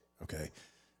 Everybody, okay?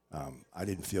 I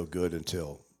didn't feel good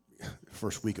until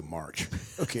first week of March,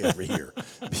 every year,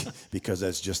 because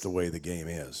that's just the way the game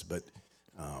is. But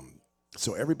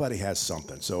so everybody has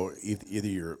something. So either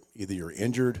you're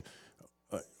injured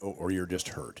or you're just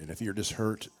hurt. And if you're just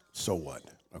hurt, so what?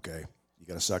 Okay, you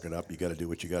got to suck it up. You got to do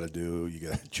what you got to do. You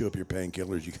got to chew up your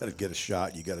painkillers. You got to get a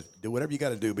shot. You got to do whatever you got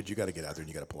to do, but you got to get out there and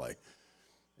you got to play.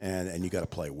 And you got to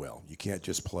play well. You can't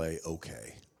just play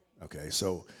okay. Okay,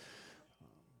 so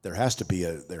there has to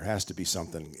be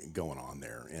something going on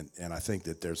there, and I think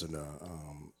that there's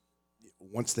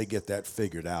once they get that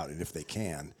figured out, and if they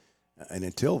can, and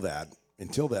until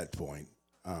that point,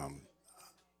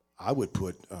 I would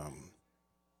put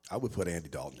Andy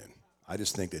Dalton in. I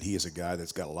just think that he is a guy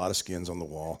that's got a lot of skins on the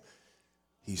wall.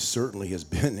 He certainly has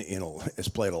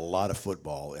played a lot of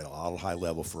football at a lot of high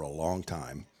level for a long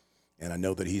time, and I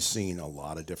know that he's seen a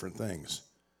lot of different things.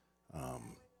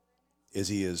 Is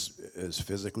he as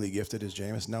physically gifted as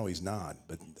Jameis? No, he's not.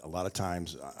 But a lot of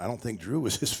times, I don't think Drew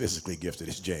was as physically gifted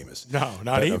as Jameis. No,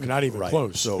 not even right.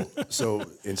 close. So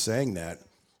in saying that,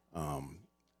 come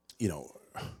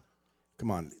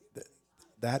on,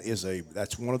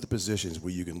 that's one of the positions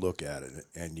where you can look at it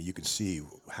and you can see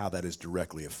how that is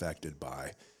directly affected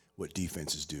by what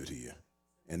defenses do to you,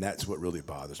 and that's what really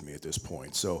bothers me at this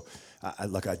point. So, I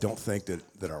don't think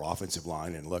that our offensive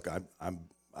line, and look, I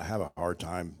have a hard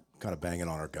time kind of banging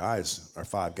on our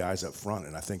 5 guys up front,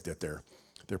 and I think that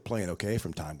they're playing okay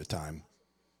from time to time,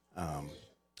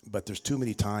 but there's too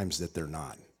many times that they're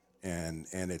not, and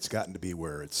it's gotten to be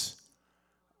where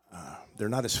they're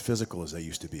not as physical as they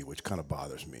used to be, which kind of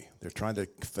bothers me. They're trying to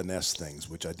finesse things,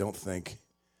 which I don't think.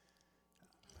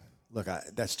 Look,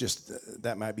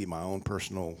 that might be my own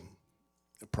personal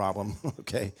problem,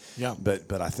 okay? Yeah.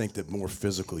 But I think that more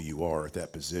physical you are at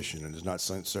that position, and it's not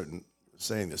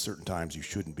saying that certain times you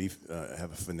shouldn't be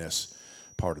have a finesse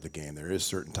part of the game. There is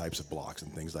certain types of blocks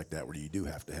and things like that where you do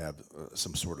have to have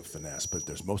some sort of finesse. But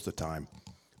there's most of the time,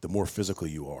 the more physical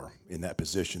you are in that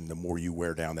position, the more you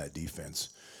wear down that defense,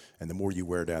 and the more you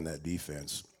wear down that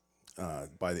defense,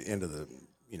 by the end of the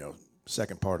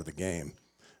second part of the game,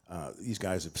 these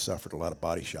guys have suffered a lot of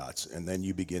body shots, and then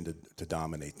you begin to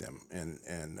dominate them. And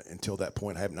until that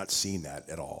point, I have not seen that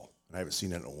at all. I haven't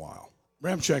seen it in a while.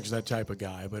 Ramchek's that type of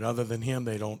guy, but other than him,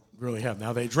 they don't really have.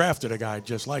 Now, they drafted a guy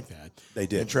just like that. They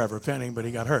did. And Trevor Penning, but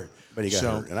he got hurt. But he got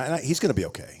hurt. And he's going to be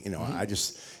okay.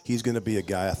 He's going to be a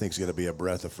guy I think is going to be a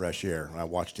breath of fresh air. And I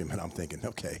watched him, and I'm thinking,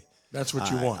 okay. That's what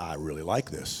you want. I really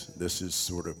like this. This is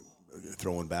sort of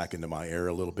throwing back into my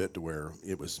era a little bit to where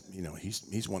it was,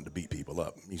 he's wanting to beat people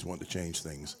up. He's wanting to change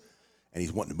things. And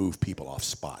he's wanting to move people off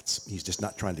spots. He's just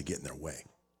not trying to get in their way.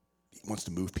 He wants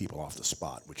to move people off the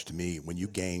spot, which to me, when you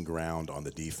gain ground on the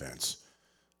defense,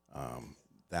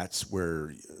 that's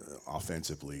where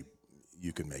offensively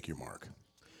you can make your mark.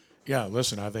 Yeah,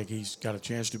 listen, I think he's got a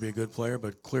chance to be a good player,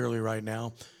 but clearly right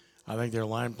now, I think their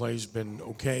line play's been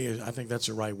okay. I think that's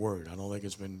the right word. I don't think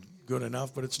it's been good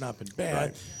enough, but it's not been bad.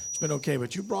 Right. It's been okay.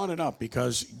 But you brought it up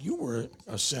because you were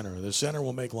a center. The center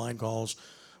will make line calls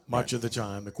much of the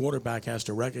time. The quarterback has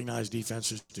to recognize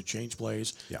defenses to change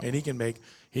plays, and he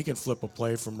can flip a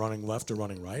play from running left to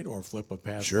running right, or flip a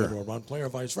pass to a run play, or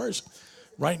vice versa.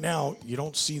 Right now, you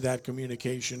don't see that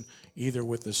communication either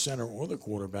with the center or the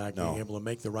quarterback being able to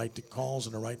make the right calls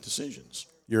and the right decisions.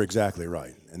 You're exactly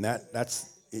right, and that's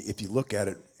if you look at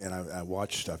it. And I've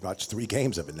watched 3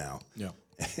 games of it now. Yeah,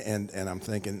 and I'm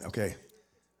thinking, okay,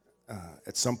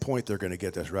 at some point they're going to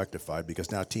get this rectified,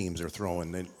 because now teams are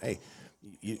throwing. Then hey.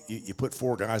 You put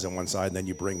 4 guys on one side, and then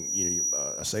you bring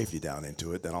a safety down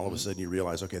into it. Then all of a sudden you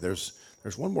realize, okay, there's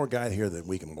one more guy here that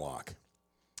we can block.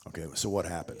 Okay, so what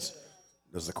happens?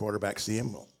 Does the quarterback see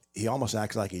him? He almost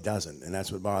acts like he doesn't, and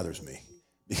that's what bothers me,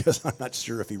 because I'm not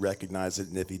sure if he recognizes it,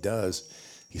 and if he does,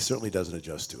 he certainly doesn't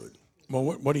adjust to it. Well,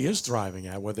 what he is thriving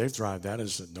at, what they've thrived at,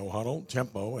 is no huddle,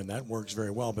 tempo, and that works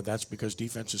very well. But that's because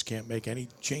defenses can't make any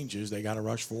changes. They got to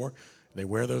rush for. They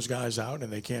wear those guys out,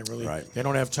 and they can't really. They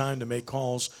don't have time to make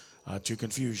calls to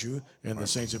confuse you. And the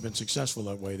Saints have been successful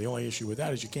that way. The only issue with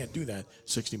that is you can't do that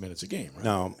 60 minutes a game. Right?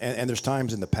 No, and there's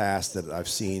times in the past that I've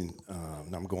seen.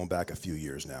 And I'm going back a few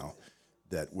years now,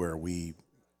 that where we,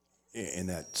 in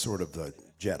that sort of the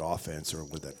jet offense, or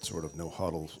with that sort of no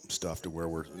huddle stuff, to where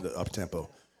we're the up tempo.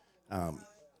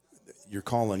 You're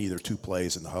calling either 2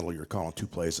 plays in the huddle, you're calling 2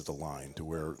 plays at the line, to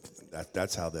where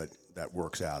that's how that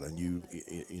works out, and you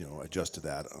adjust to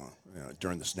that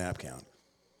during the snap count.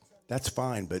 That's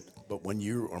fine, but when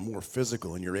you are more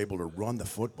physical and you're able to run the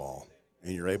football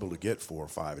and you're able to get 4,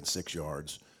 5, and 6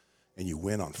 yards, and you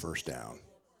win on first down,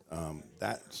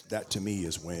 that to me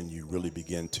is when you really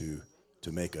begin to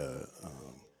make a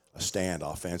stand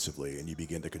offensively, and you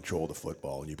begin to control the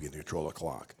football and you begin to control the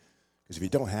clock. Because if you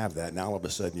don't have that, now all of a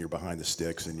sudden you're behind the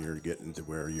sticks, and you're getting to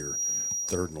where you're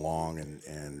 3rd and long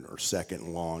or 2nd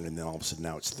and long, and then all of a sudden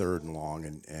now it's 3rd and long,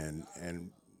 and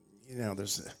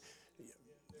there's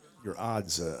your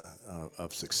odds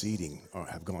of succeeding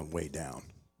have gone way down.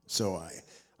 So I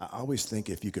always think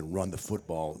if you can run the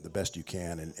football the best you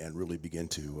can, and really begin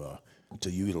to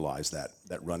utilize that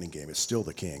running game, it's still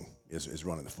the king is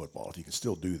running the football. If you can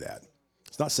still do that,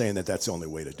 it's not saying that that's the only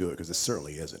way to do it, because it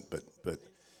certainly isn't, but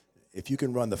if you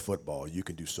can run the football, you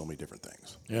can do so many different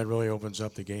things. Yeah, it really opens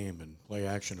up the game, and play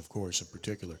action, of course, in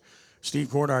particular. Steve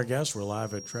Court, our guest. We're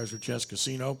live at Treasure Chest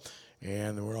Casino,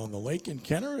 and we're on the lake in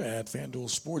Kenner at FanDuel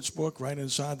Sportsbook, right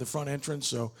inside the front entrance.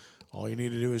 So all you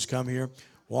need to do is come here,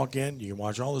 walk in. You can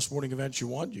watch all the sporting events you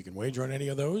want. You can wager on any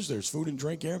of those. There's food and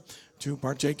drink here to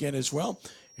partake in as well,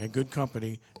 and good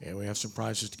company. And we have some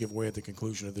prizes to give away at the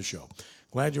conclusion of the show.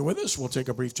 Glad you're with us. We'll take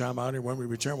a brief time out here. When we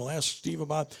return, we'll ask Steve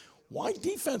about why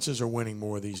defenses are winning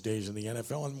more these days in the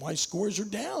NFL, and why scores are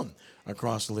down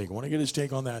across the league. I want to get his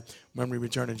take on that when we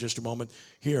return in just a moment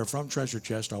here from Treasure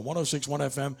Chest on 106.1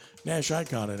 FM, Nash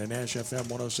Icon, and at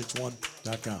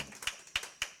NashFM1061.com.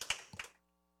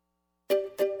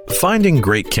 Finding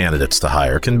great candidates to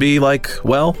hire can be like,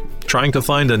 well, trying to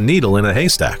find a needle in a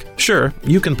haystack. Sure,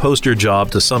 you can post your job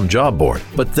to some job board,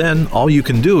 but then all you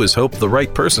can do is hope the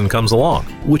right person comes along,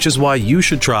 which is why you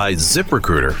should try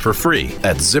ZipRecruiter for free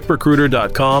at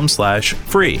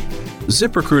ZipRecruiter.com/free.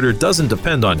 ZipRecruiter doesn't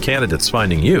depend on candidates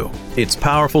finding you. Its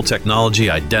powerful technology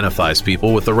identifies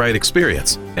people with the right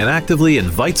experience and actively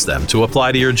invites them to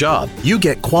apply to your job. You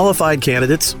get qualified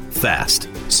candidates fast.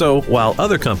 So while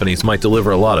other companies might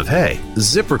deliver a lot of hay,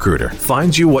 ZipRecruiter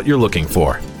finds you what you're looking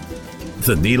for.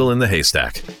 The needle in the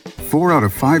haystack. 4 out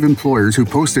of 5 employers who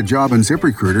post a job on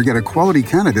ZipRecruiter get a quality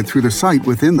candidate through the site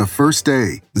within the first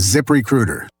day.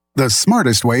 ZipRecruiter, the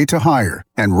smartest way to hire.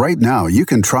 And right now, you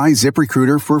can try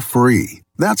ZipRecruiter for free.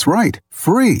 That's right,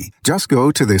 free. Just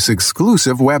go to this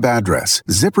exclusive web address,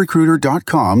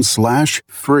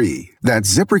 ZipRecruiter.com/free.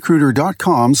 That's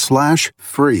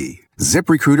ZipRecruiter.com/free.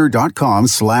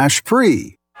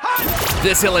 ZipRecruiter.com/free.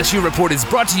 This LSU Report is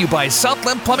brought to you by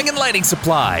Southland Plumbing and Lighting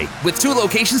Supply, with 2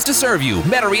 locations to serve you,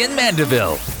 Metairie and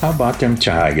Mandeville. How about them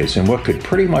Tigers? In what could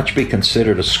pretty much be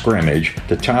considered a scrimmage,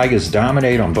 the Tigers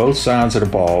dominate on both sides of the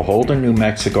ball, holding New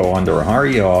Mexico under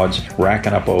 100 yards,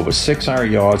 racking up over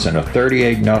 600 yards in a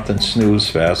 38-0 snooze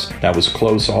fest that was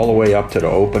close all the way up to the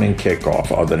opening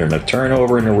kickoff. Other than a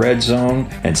turnover in the red zone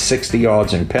and 60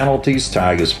 yards in penalties,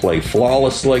 Tigers play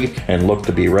flawlessly and look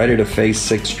to be ready to face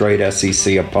 6 straight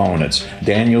SEC opponents.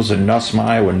 Daniels and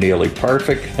Nussmeier were nearly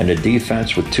perfect, and the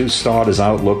defense with 2 starters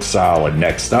out looked solid.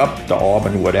 Next up, the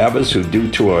Auburn whatevers, who due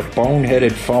to a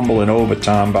boneheaded fumble in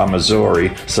overtime by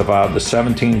Missouri, survived the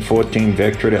 17-14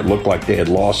 victory that looked like they had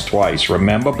lost twice.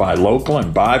 Remember, buy local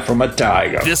and buy from a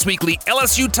Tiger. This weekly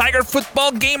LSU Tiger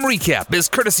football game recap is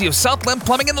courtesy of Southland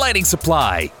Plumbing and Lighting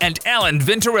Supply and Alan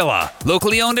Venturilla,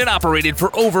 locally owned and operated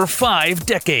for over 5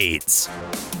 decades.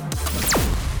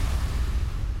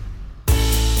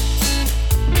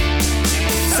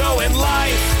 So in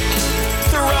life,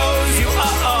 throws you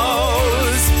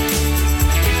uh-ohs.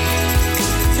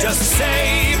 Just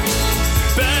say,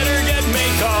 better get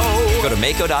Mako. Go to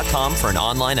Mako.com for an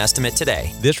online estimate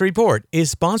today. This report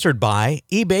is sponsored by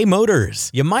eBay Motors.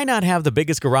 You might not have the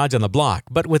biggest garage on the block,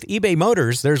 but with eBay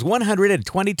Motors, there's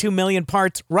 122 million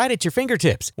parts right at your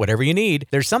fingertips. Whatever you need,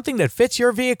 there's something that fits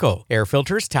your vehicle. Air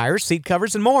filters, tires, seat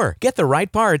covers, and more. Get the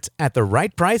right parts at the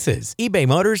right prices.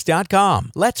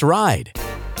 ebaymotors.com. Let's ride.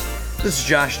 This is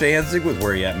Josh Danzig with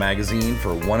Where You At Magazine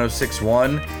for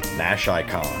 1061 Nash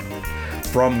Icon.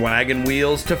 From wagon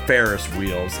wheels to Ferris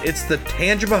wheels, it's the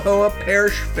Tangipahoa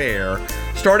Parish Fair,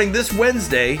 starting this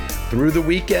Wednesday through the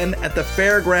weekend at the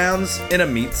fairgrounds in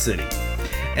Amite City.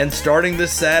 And starting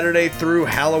this Saturday through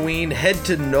Halloween, head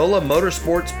to NOLA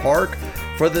Motorsports Park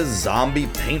for the Zombie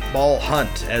Paintball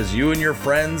Hunt as you and your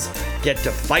friends get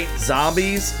to fight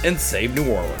zombies and save New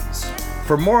Orleans.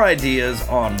 For more ideas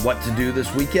on what to do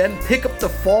this weekend, pick up the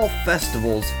Fall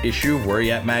Festivals issue of Where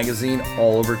You At Magazine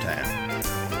all over town.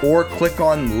 Or click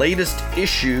on latest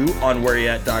issue on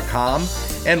whereyouat.com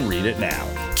and read it now.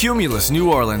 Cumulus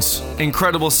New Orleans.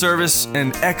 Incredible service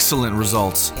and excellent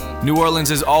results. New Orleans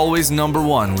is always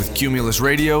 #1 with Cumulus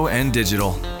Radio and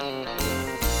Digital.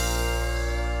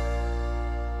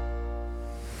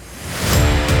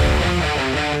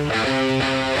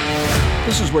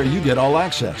 This is where you get all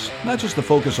access, not just the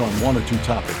focus on 1 or 2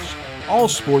 topics. All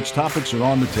sports topics are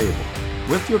on the table,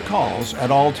 with your calls at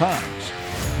all times.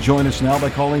 Join us now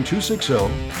by calling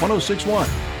 260-1061.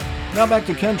 Now back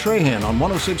to Ken Trahan on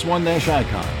 1061 Nash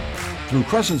Icon, through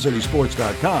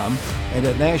CrescentCitySports.com and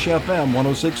at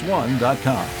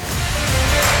NashFM1061.com.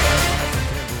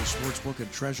 Sportsbook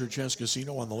and Treasure Chest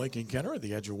Casino on the Lake in Kenner at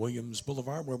the edge of Williams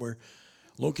Boulevard, where we're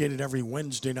located every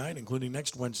Wednesday night, including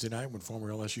next Wednesday night when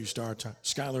former LSU star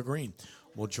Skylar Green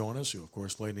will join us, who, of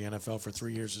course, played in the NFL for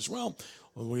 3 years as well.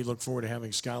 Well, we look forward to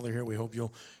having Skylar here. We hope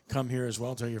you'll come here as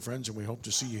well. Tell your friends, and we hope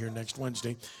to see you here next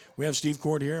Wednesday. We have Steve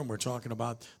Cord here, and we're talking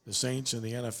about the Saints and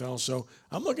the NFL. So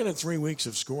I'm looking at 3 weeks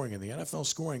of scoring, and the NFL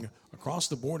scoring across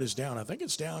the board is down. I think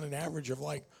it's down an average of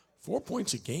like 4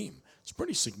 points a game. It's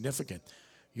pretty significant.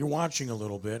 You're watching a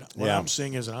little bit. What I'm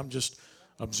seeing is, and I'm just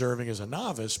observing as a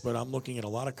novice, but I'm looking at a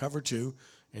lot of cover 2.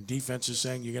 And defense is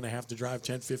saying you're going to have to drive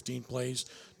 10, 15 plays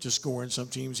to score, and some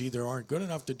teams either aren't good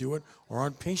enough to do it or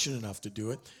aren't patient enough to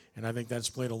do it, and I think that's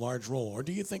played a large role. Or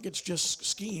do you think it's just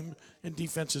scheme and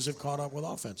defenses have caught up with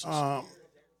offenses?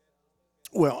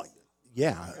 Well,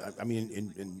 yeah. I mean,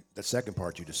 in the second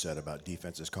part you just said about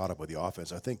defenses caught up with the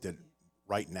offense, I think that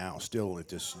right now, still at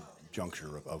this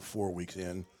juncture of 4 weeks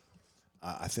in,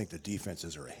 I think the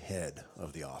defenses are ahead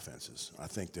of the offenses. I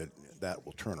think that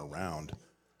will turn around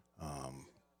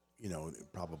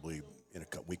probably in a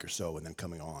week or so, and then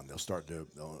coming on, the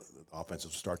offense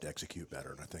will start to execute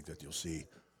better, and I think that you'll see,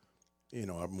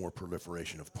 a more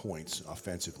proliferation of points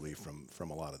offensively from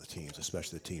a lot of the teams,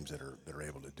 especially the teams that are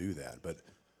able to do that. But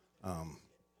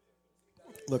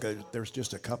look, there's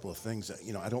just a couple of things that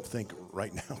I don't think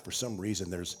right now, for some reason,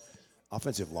 there's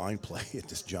offensive line play at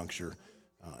this juncture,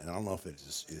 and I don't know if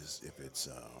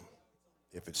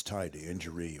it's tied to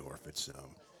injury or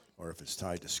if it's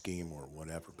tied to scheme or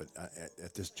whatever. But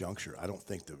at this juncture, I don't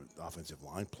think the offensive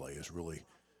line play is really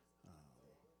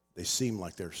they seem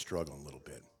like they're struggling a little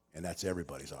bit, and that's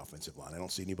everybody's offensive line. I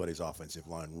don't see anybody's offensive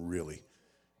line really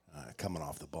coming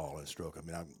off the ball in a stroke. I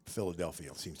mean,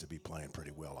 Philadelphia seems to be playing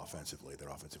pretty well offensively. Their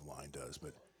offensive line does.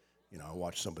 But, I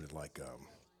watched somebody like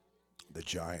the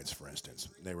Giants, for instance.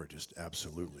 They were just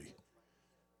absolutely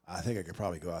 – I think I could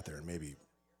probably go out there and maybe –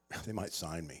 they might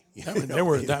sign me.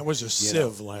 That was a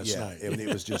sieve last night. It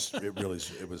was just it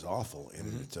was awful,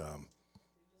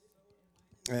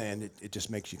 and it just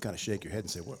makes you kind of shake your head and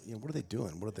say, what are they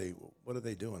doing? What are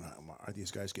they doing? Are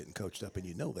these guys getting coached up? And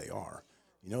they are.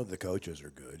 The coaches are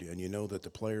good, and that the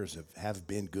players have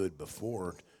been good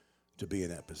before to be in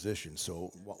that position.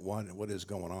 So what is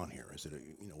going on here? Is it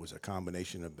was it a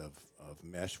combination of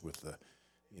mesh with the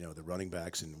the running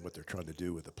backs and what they're trying to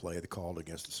do with the play they called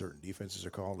against the certain defenses are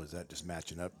called? Is that just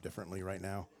matching up differently right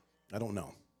now? I don't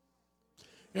know.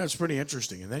 Yeah, it's pretty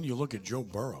interesting. And then you look at Joe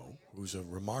Burrow, who's a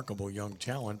remarkable young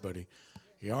talent, but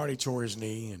He already tore his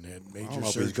knee and had major I don't know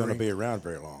surgery. if he's going to be around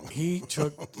very long. He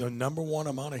took the number one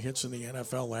amount of hits in the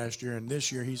NFL last year, and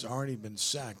this year he's already been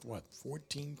sacked,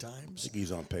 14 times? I think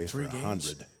he's on pace for 3 games.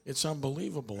 100. It's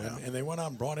unbelievable. Yeah. And they went out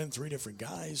and brought in 3 different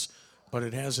guys, but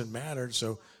it hasn't mattered.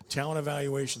 So talent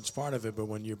evaluation's part of it, but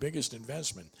when your biggest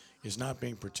investment is not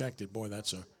being protected, boy,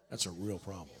 that's a real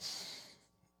problem.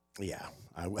 Yeah,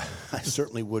 I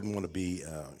certainly wouldn't want to be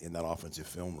in that offensive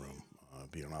film room,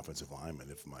 being an offensive lineman,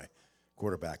 if my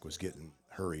quarterback was getting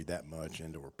hurried that much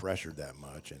and or pressured that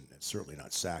much, and it's certainly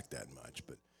not sacked that much.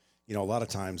 But, a lot of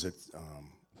times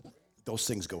those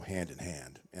things go hand in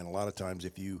hand. And a lot of times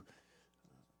if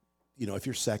if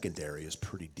your secondary is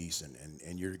pretty decent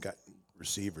and you've got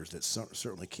receivers that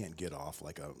certainly can't get off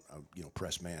like a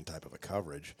press man type of a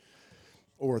coverage,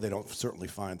 or they don't certainly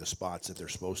find the spots that they're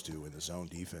supposed to in the zone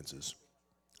defenses,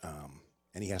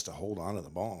 and he has to hold on to the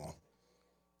ball,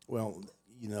 well,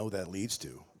 that leads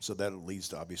to. So that leads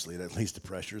to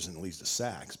pressures and it leads to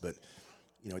sacks. But,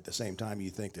 at the same time,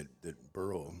 you think that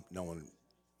Burrow, knowing,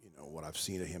 what I've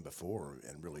seen of him before,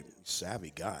 and really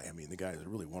savvy guy. I mean, the guy is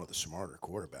really one of the smarter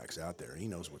quarterbacks out there. He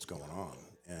knows what's going on.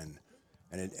 And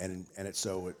it's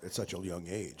so at such a young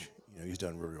age, he's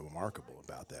done really remarkable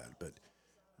about that. But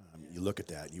you look at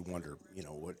that, and you wonder,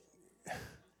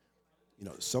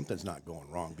 something's not going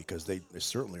wrong, because they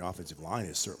certainly offensive line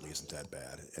isn't that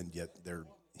bad, and yet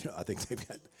I think they've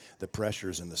got the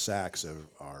pressures and the sacks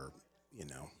are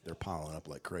they're piling up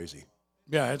like crazy.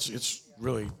 Yeah, it's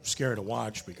really scary to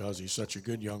watch because he's such a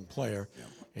good young player,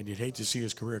 and you'd hate to see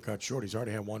his career cut short. He's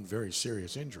already had one very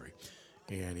serious injury,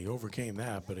 and he overcame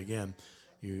that. But again,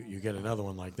 you get another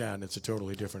one like that, and it's a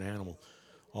totally different animal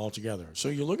altogether. So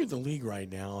you look at the league right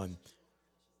now, and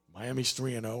Miami's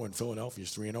 3-0 and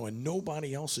Philadelphia's 3-0, and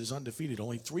nobody else is undefeated.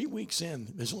 Only 3 weeks in,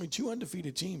 there's only 2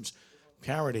 undefeated teams.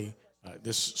 Parity,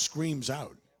 this screams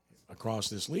out across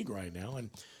this league right now, and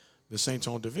the Saints'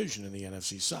 own division in the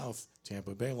NFC South,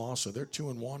 Tampa Bay lost, so they're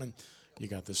 2-1, and you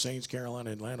got the Saints,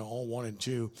 Carolina, Atlanta, all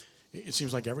 1-2. It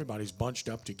seems like everybody's bunched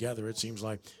up together. It seems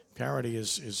like parity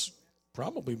is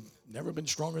probably never been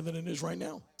stronger than it is right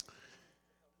now.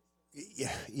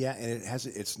 Yeah, and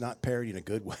it's not parity in a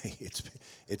good way. It's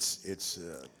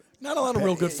not a lot of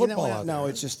real good football out there. No,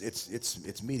 it's just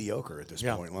it's mediocre at this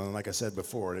point. Well, like I said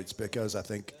before, it's because I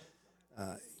think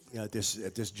at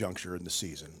this juncture in the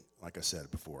season, like I said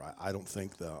before, I don't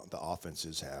think the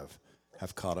offenses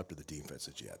have caught up to the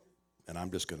defenses yet, and I'm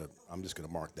just gonna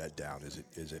mark that down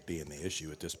as it being the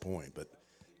issue at this point. But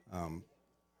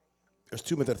there's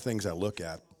too many other things I look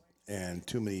at, and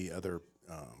too many other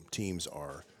teams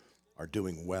are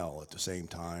doing well at the same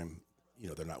time.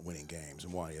 They're not winning games,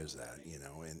 and why is that?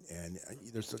 And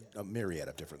there's a myriad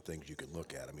of different things you can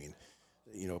look at. I mean,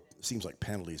 it seems like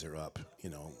penalties are up,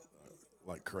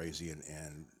 like crazy,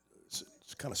 and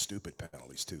it's kind of stupid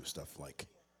penalties too. Stuff like,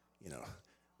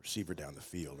 receiver down the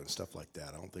field and stuff like that.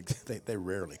 I don't think they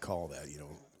rarely call that,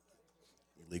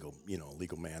 illegal,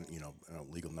 legal man,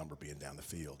 legal number being down the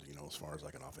field, as far as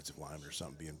like an offensive lineman or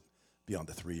something being beyond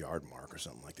the 3-yard mark or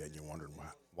something like that. And you're wondering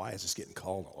why is this getting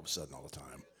called all of a sudden all the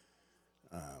time?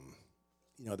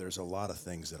 There's a lot of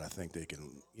things that I think they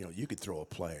can, you could throw a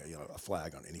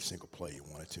flag on any single play you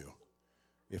wanted to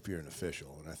if you're an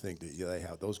official. And I think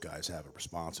that those guys have a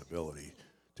responsibility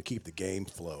to keep the game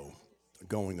flow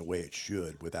going the way it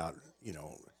should without,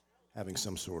 having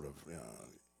some sort of,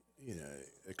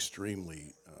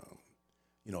 extremely,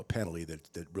 penalty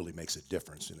that really makes a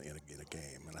difference in a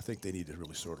game. And I think they need to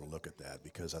really sort of look at that,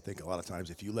 because I think a lot of times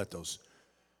if you let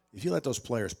those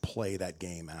players play that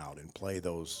game out and play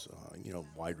those,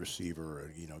 wide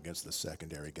receiver, against the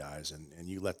secondary guys, and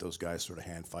you let those guys sort of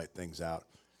hand fight things out,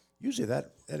 usually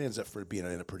that ends up for being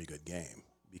in a pretty good game.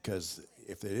 Because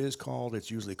if it is called, it's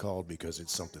usually called because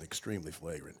it's something extremely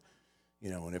flagrant,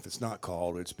 and if it's not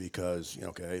called, it's because,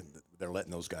 they're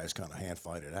letting those guys kind of hand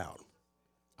fight it out.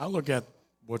 I look at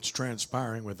what's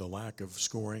transpiring with the lack of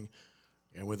scoring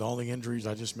and with all the injuries.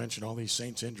 I just mentioned all these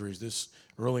Saints injuries this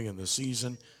early in the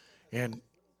season. And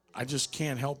I just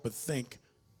can't help but think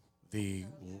the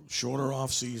shorter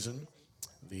off season,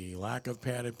 the lack of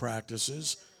padded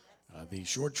practices, the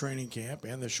short training camp,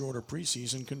 and the shorter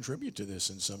preseason contribute to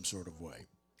this in some sort of way.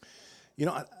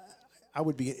 I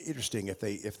would be interesting if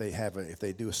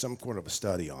they do some kind of a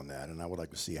study on that, and I would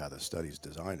like to see how the study's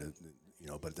designed.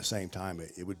 But at the same time,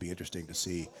 it would be interesting to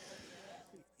see,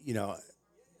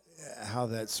 how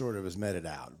that sort of is meted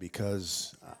out,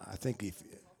 because I think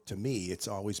to me, it's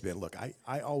always been, look,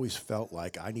 I always felt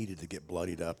like I needed to get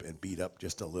bloodied up and beat up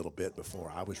just a little bit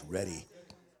before I was ready,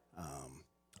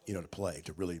 to play,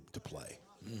 to play.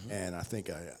 Mm-hmm. And I think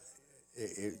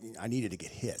I needed to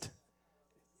get hit.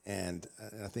 And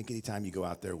I think anytime you go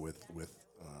out there with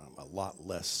a lot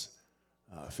less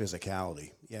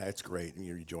physicality, yeah, it's great. And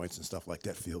your joints and stuff like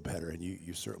that feel better, and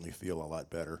you certainly feel a lot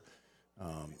better,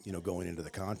 going into the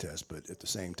contest. But at the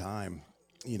same time,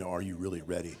 are you really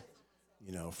ready,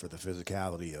 for the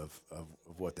physicality of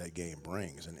what that game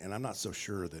brings? And I'm not so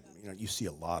sure that, you see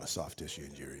a lot of soft tissue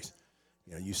injuries.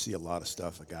 You see a lot of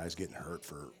stuff, the guys getting hurt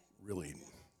for really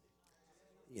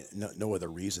no other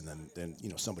reason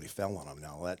than somebody fell on them.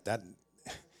 Now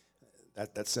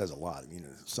that says a lot.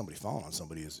 Somebody falling on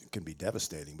somebody can be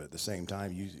devastating, but at the same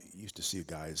time, you used to see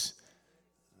guys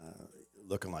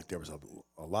looking like there was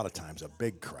a lot of times a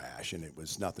big crash and it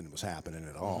was nothing was happening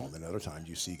at all. And then other times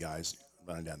you see guys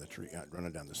running down the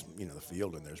the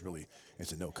field, and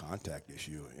it's a no contact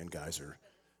issue, and guys are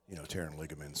tearing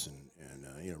ligaments and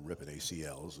ripping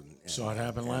ACLs and saw it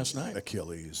happen last night,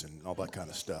 Achilles and all that kind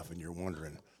of stuff, and you're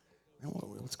wondering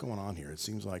what's going on here. It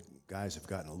seems like guys have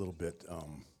gotten a little bit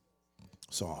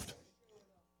soft.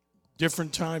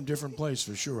 Different time, different place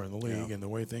for sure in the league and the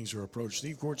way things are approached.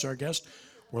 Steve Court's our guest.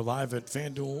 We're live at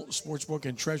FanDuel Sportsbook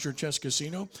and Treasure Chest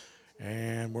Casino,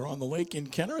 and we're on the lake in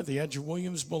Kenner at the edge of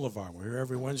Williams Boulevard. We're here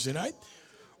every Wednesday night.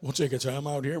 We'll take a time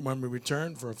out here. When we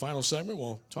return for a final segment,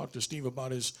 we'll talk to Steve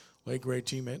about his late great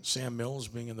teammate Sam Mills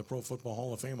being in the Pro Football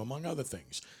Hall of Fame, among other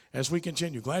things. As we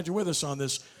continue, glad you're with us on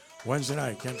this Wednesday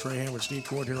night. Ken Trahan with Steve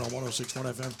Court here on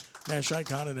 106.1 FM, Nash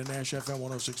Icon, and at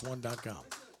NashFM1061.com.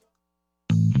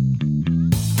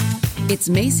 It's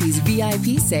Macy's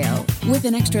VIP sale with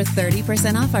an extra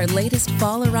 30% off our latest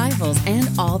fall arrivals and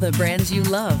all the brands you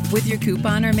love with your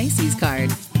coupon or Macy's card.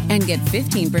 And get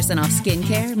 15% off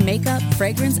skincare, makeup,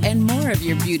 fragrance, and more of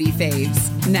your beauty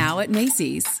faves now at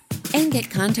Macy's. And get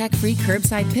contact-free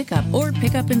curbside pickup or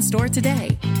pickup in store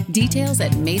today. Details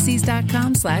at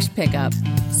Macys.com/pickup.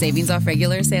 Savings off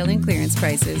regular sale and clearance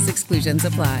prices. Exclusions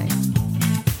apply.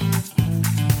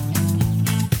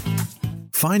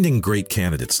 Finding great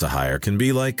candidates to hire can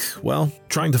be like, well,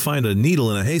 trying to find a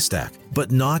needle in a haystack, but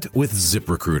not with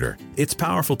ZipRecruiter. Its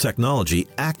powerful technology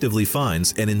actively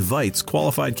finds and invites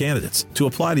qualified candidates to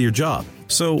apply to your job.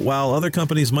 So while other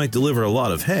companies might deliver a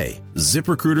lot of hay,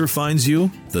 ZipRecruiter finds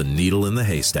you the needle in the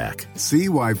haystack. See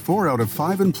why 4 out of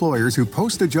 5 employers who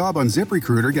post a job on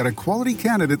ZipRecruiter get a quality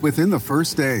candidate within the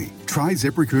first day. Try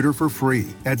ZipRecruiter for free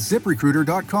at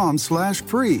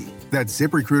ZipRecruiter.com/free. That's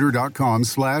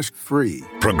ZipRecruiter.com/free.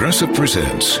 Progressive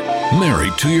presents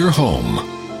Married to Your Home.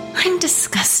 I'm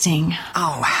disgusting.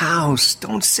 Oh, House,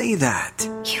 don't say that.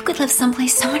 You could live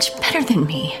someplace so much better than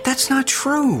me. That's not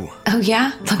true. Oh,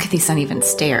 yeah? Look at these uneven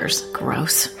stairs.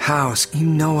 Gross. House, you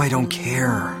know I don't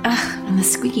care. Ugh, and the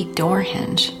squeaky door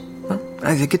hinge. Well,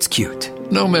 I think it's cute.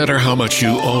 No matter how much you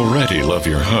already love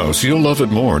your house, you'll love it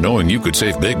more knowing you could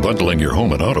save big bundling your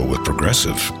home and auto with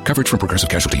Progressive. Coverage from Progressive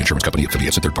Casualty Insurance Company,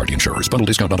 affiliates, and third-party insurers. Bundle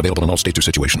discount not available in all states or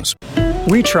situations.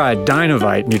 We tried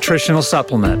Dynovite nutritional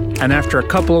supplement, and after a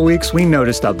couple of weeks, we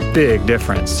noticed a big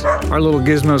difference. Our little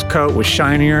Gizmo's coat was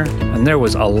shinier, and there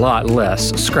was a lot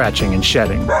less scratching and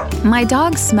shedding. My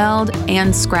dog smelled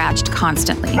and scratched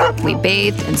constantly. We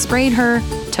bathed and sprayed her,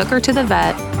 took her to the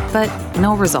vet, but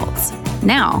no results.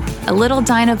 Now, a little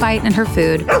Dynovite in her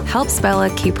food helps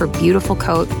Bella keep her beautiful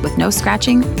coat with no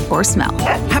scratching or smell.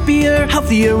 Happier,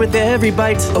 healthier with every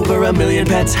bite. Over 1 million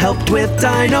pets helped with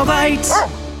Dynovite.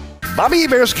 Bobby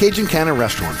Hebert's Cajun Cannon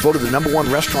Restaurant, voted the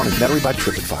 #1 restaurant in Metairie by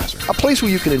TripAdvisor. A place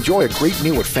where you can enjoy a great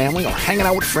meal with family or hanging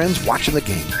out with friends watching the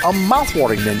game. A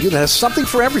mouth-watering menu that has something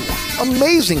for everyone.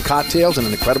 Amazing cocktails and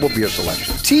an incredible beer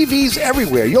selection. TVs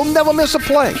everywhere. You'll never miss a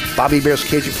play. Bobby Hebert's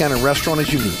Cajun Cannon Restaurant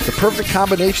is unique. The perfect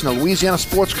combination of Louisiana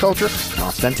sports culture and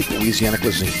authentic Louisiana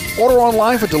cuisine. Order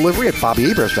online for delivery at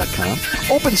BobbyHeberts.com.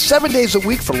 Open 7 days a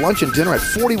week for lunch and dinner at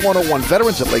 4101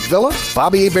 Veterans at Lake Villa.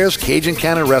 Bobby Hebert's Cajun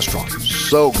Cannon Restaurant.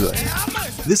 So good.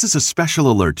 This is a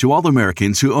special alert to all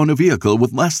Americans who own a vehicle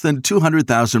with less than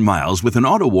 200,000 miles with an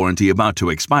auto warranty about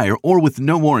to expire or with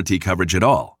no warranty coverage at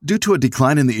all. Due to a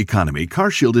decline in the economy,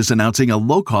 CarShield is announcing a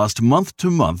low-cost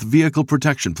month-to-month vehicle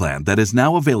protection plan that is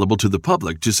now available to the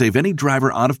public to save any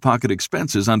driver out-of-pocket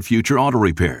expenses on future auto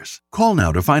repairs. Call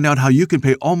now to find out how you can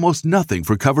pay almost nothing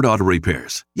for covered auto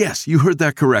repairs. Yes, you heard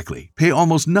that correctly. Pay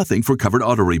almost nothing for covered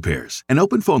auto repairs. An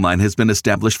open phone line has been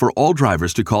established for all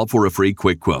drivers to call for a free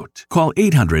quick quote. Call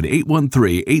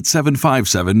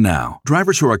 800-813-8757 now.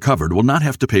 Drivers who are covered will not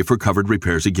have to pay for covered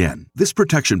repairs again. This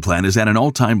protection plan is at an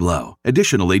all-time low.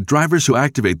 Additionally, drivers who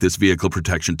activate this vehicle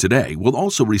protection today will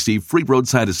also receive free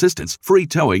roadside assistance, free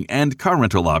towing, and car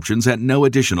rental options at no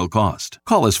additional cost.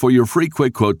 Call us for your free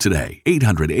quick quote today.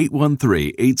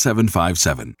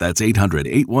 800-813-8757. That's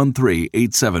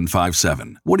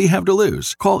 800-813-8757. What do you have to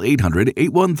lose? Call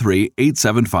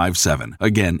 800-813-8757.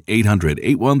 Again,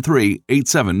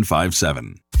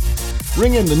 800-813-8757.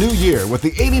 Ring in the new year with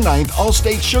the 89th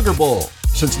Allstate Sugar Bowl.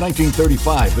 Since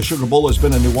 1935, the Sugar Bowl has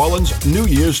been a New Orleans New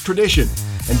Year's tradition.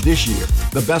 And this year,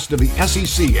 the best of the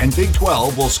SEC and Big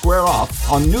 12 will square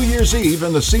off on New Year's Eve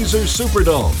in the Caesars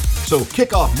Superdome. So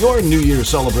kick off your New Year's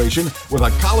celebration with a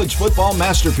college football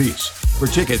masterpiece. For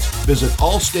tickets, visit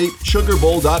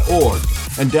allstatesugarbowl.org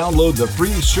and download the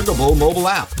free Sugar Bowl mobile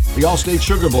app. The Allstate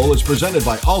Sugar Bowl is presented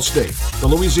by Allstate, the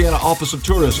Louisiana Office of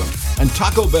Tourism, and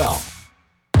Taco Bell.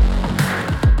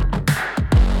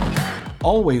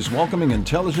 Always welcoming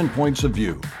intelligent points of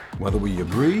view, whether we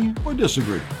agree or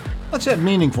disagree. Let's have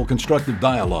meaningful, constructive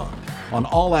dialogue on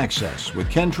All Access with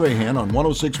Ken Trahan on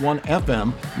 106.1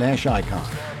 FM Nash Icon,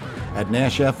 at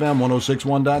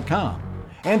NashFM1061.com,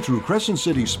 and through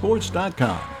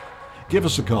CrescentCitySports.com. Give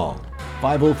us a call,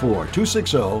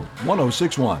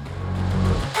 504-260-1061.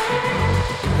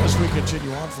 As we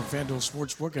continue on from FanDuel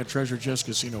Sportsbook at Treasure Chest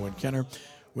Casino in Kenner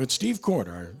with Steve Court,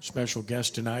 our special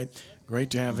guest tonight.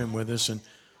 Great to have him with us. And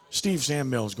Steve, Sam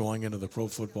Mills going into the Pro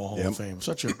Football Hall of Fame.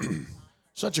 Such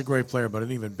a great player, but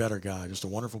an even better guy. Just a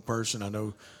wonderful person. I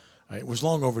know it was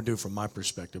long overdue from my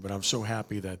perspective, but I'm so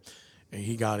happy that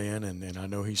he got in, and I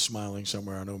know he's smiling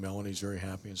somewhere. I know Melanie's very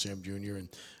happy, and Sam Jr., and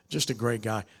just a great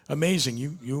guy. Amazing.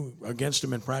 You against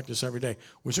him in practice every day.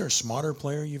 Was there a smarter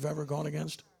player you've ever gone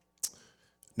against?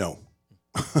 No.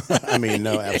 I mean,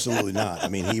 no, absolutely not. I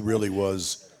mean, he really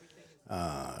was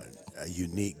a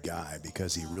unique guy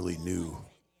because he really knew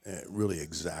really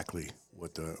exactly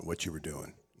what you were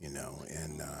doing, you know.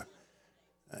 And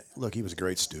look, he was a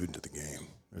great student of the game.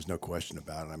 There's no question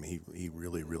about it. I mean, he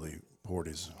really, really poured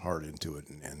his heart into it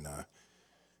and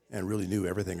really knew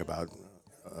everything about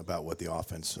what the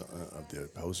offense of the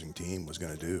opposing team was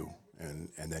going to do,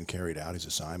 and then carried out his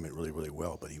assignment really, really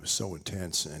well. But he was so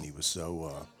intense, and he was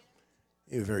so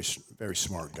he was a very, very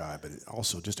smart guy, but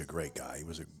also just a great guy. He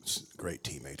was a great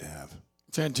teammate to have.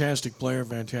 Fantastic player,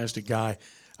 fantastic guy.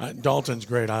 Dalton's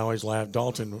great. I always laugh.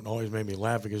 Dalton always made me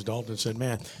laugh because Dalton said,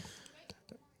 man,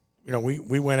 you know,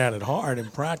 we went at it hard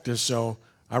in practice, so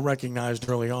I recognized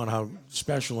early on how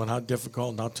special and how difficult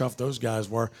and how tough those guys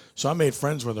were. So I made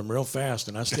friends with them real fast,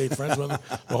 and I stayed friends with them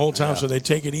the whole time, so they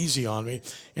take it easy on me.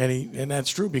 And that's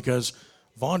true because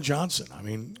Vaughn Johnson, I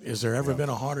mean, has there ever been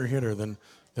a harder hitter than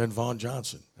Vaughn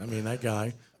Johnson? I mean, that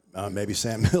guy. Maybe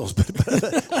Sam Mills, but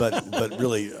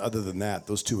really, other than that,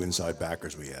 those two inside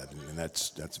backers we had, and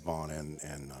that's Vaughn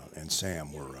and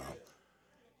Sam were.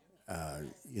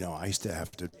 You know, I used to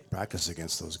have to practice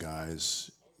against those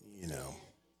guys. You know,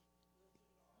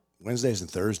 Wednesdays and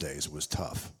Thursdays was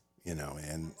tough. You know,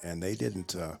 and they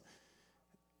didn't.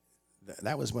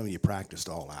 That was when you practiced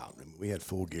all out, and we had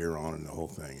full gear on and the whole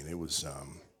thing, and it was.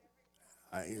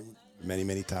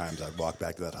 Many times I'd walk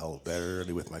back to that huddle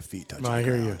barely with my feet touching the ground. I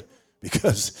hear you.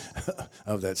 Because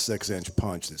of that 6-inch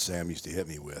punch that Sam used to hit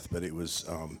me with. But it was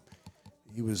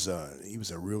he was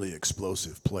a really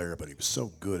explosive player, but he was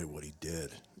so good at what he did,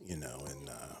 you know, and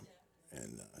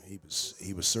he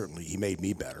was certainly, he made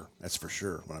me better, that's for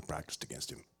sure, when I practiced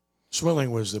against him.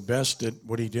 Swilling was the best at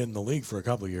what he did in the league for a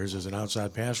couple of years as an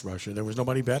outside pass rusher. There was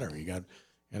nobody better. He got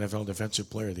NFL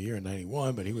Defensive Player of the Year in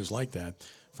 '91, but he was like that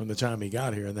from the time he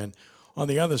got here. And then on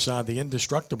the other side, the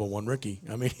indestructible one, Ricky.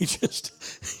 I mean, he just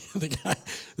the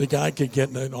guy could get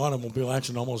in an automobile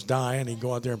accident, almost die, and he'd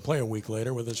go out there and play a week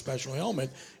later with a special helmet,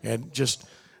 and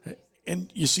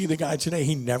you see the guy today.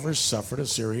 He never suffered a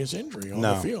serious injury on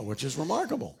the field, which is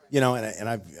remarkable. You know,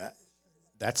 and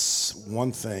that's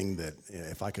one thing that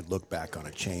if I could look back on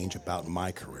a change about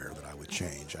my career that I would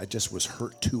change. I just was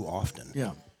hurt too often.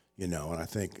 Yeah. You know, and I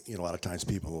think, you know, a lot of times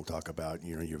people will talk about,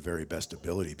 you know, your very best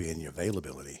ability being your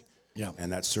availability. Yeah.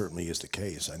 And that certainly is the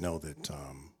case. I know that,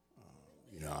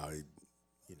 you know, I,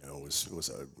 you know, was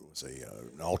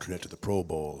an alternate to the Pro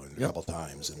Bowl and a couple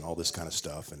times and all this kind of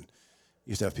stuff. And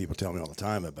used to have people tell me all the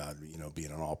time about, you know,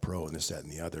 being an All-Pro and this, that,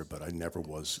 and the other. But I never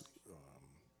was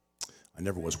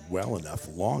well enough,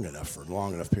 long enough for a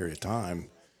long enough period of time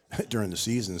during the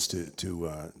seasons to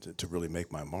really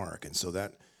make my mark. And so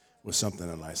that was something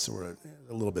that I sort of,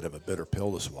 a little bit of a bitter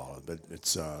pill to swallow. But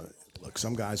it's, look,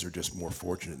 some guys are just more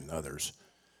fortunate than others.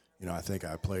 I think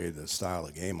I played the style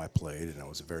of game I played, and I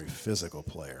was a very physical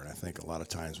player. And I think a lot of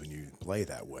times when you play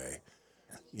that way,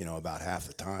 about half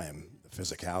the time, the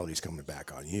physicality is coming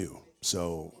back on you.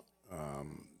 So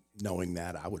knowing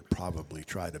that, I would probably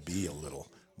try to be a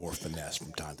little more finesse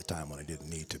from time to time when I didn't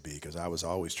need to be, because I was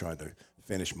always trying to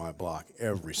finish my block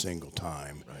every single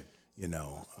time,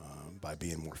 by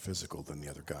being more physical than the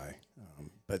other guy.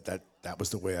 But that was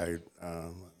the way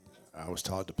I was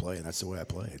taught to play, and that's the way I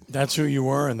played. That's who you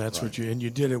were, and that's what you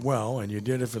did it well, and you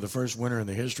did it for the first winner in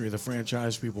the history of the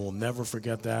franchise. People will never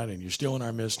forget that, and you're still in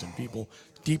our midst, and people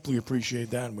deeply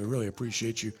appreciate that, and we really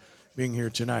appreciate you being here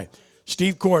tonight.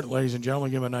 Steve Court, ladies and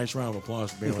gentlemen, give him a nice round of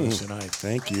applause for being with us tonight.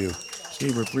 Thank you.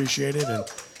 Steve, we appreciate it, and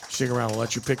stick around. We'll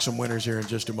let you pick some winners here in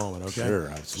just a moment, okay? Sure,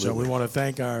 absolutely. So we want to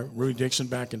thank our Rudy Dixon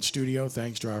back in studio.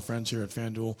 Thanks to our friends here at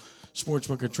FanDuel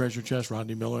Sportsbook at Treasure Chest,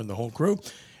 Rodney Miller and the whole crew.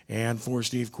 And for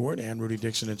Steve Court and Rudy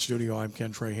Dixon in studio, I'm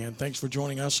Ken Trahan. Thanks for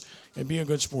joining us, and be a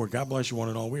good sport. God bless you one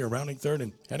and all. We are rounding third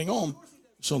and heading home.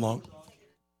 So long.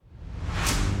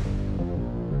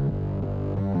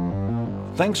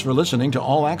 Thanks for listening to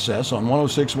All Access on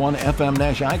 106.1 FM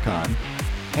Nash Icon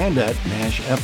and at Nash FM.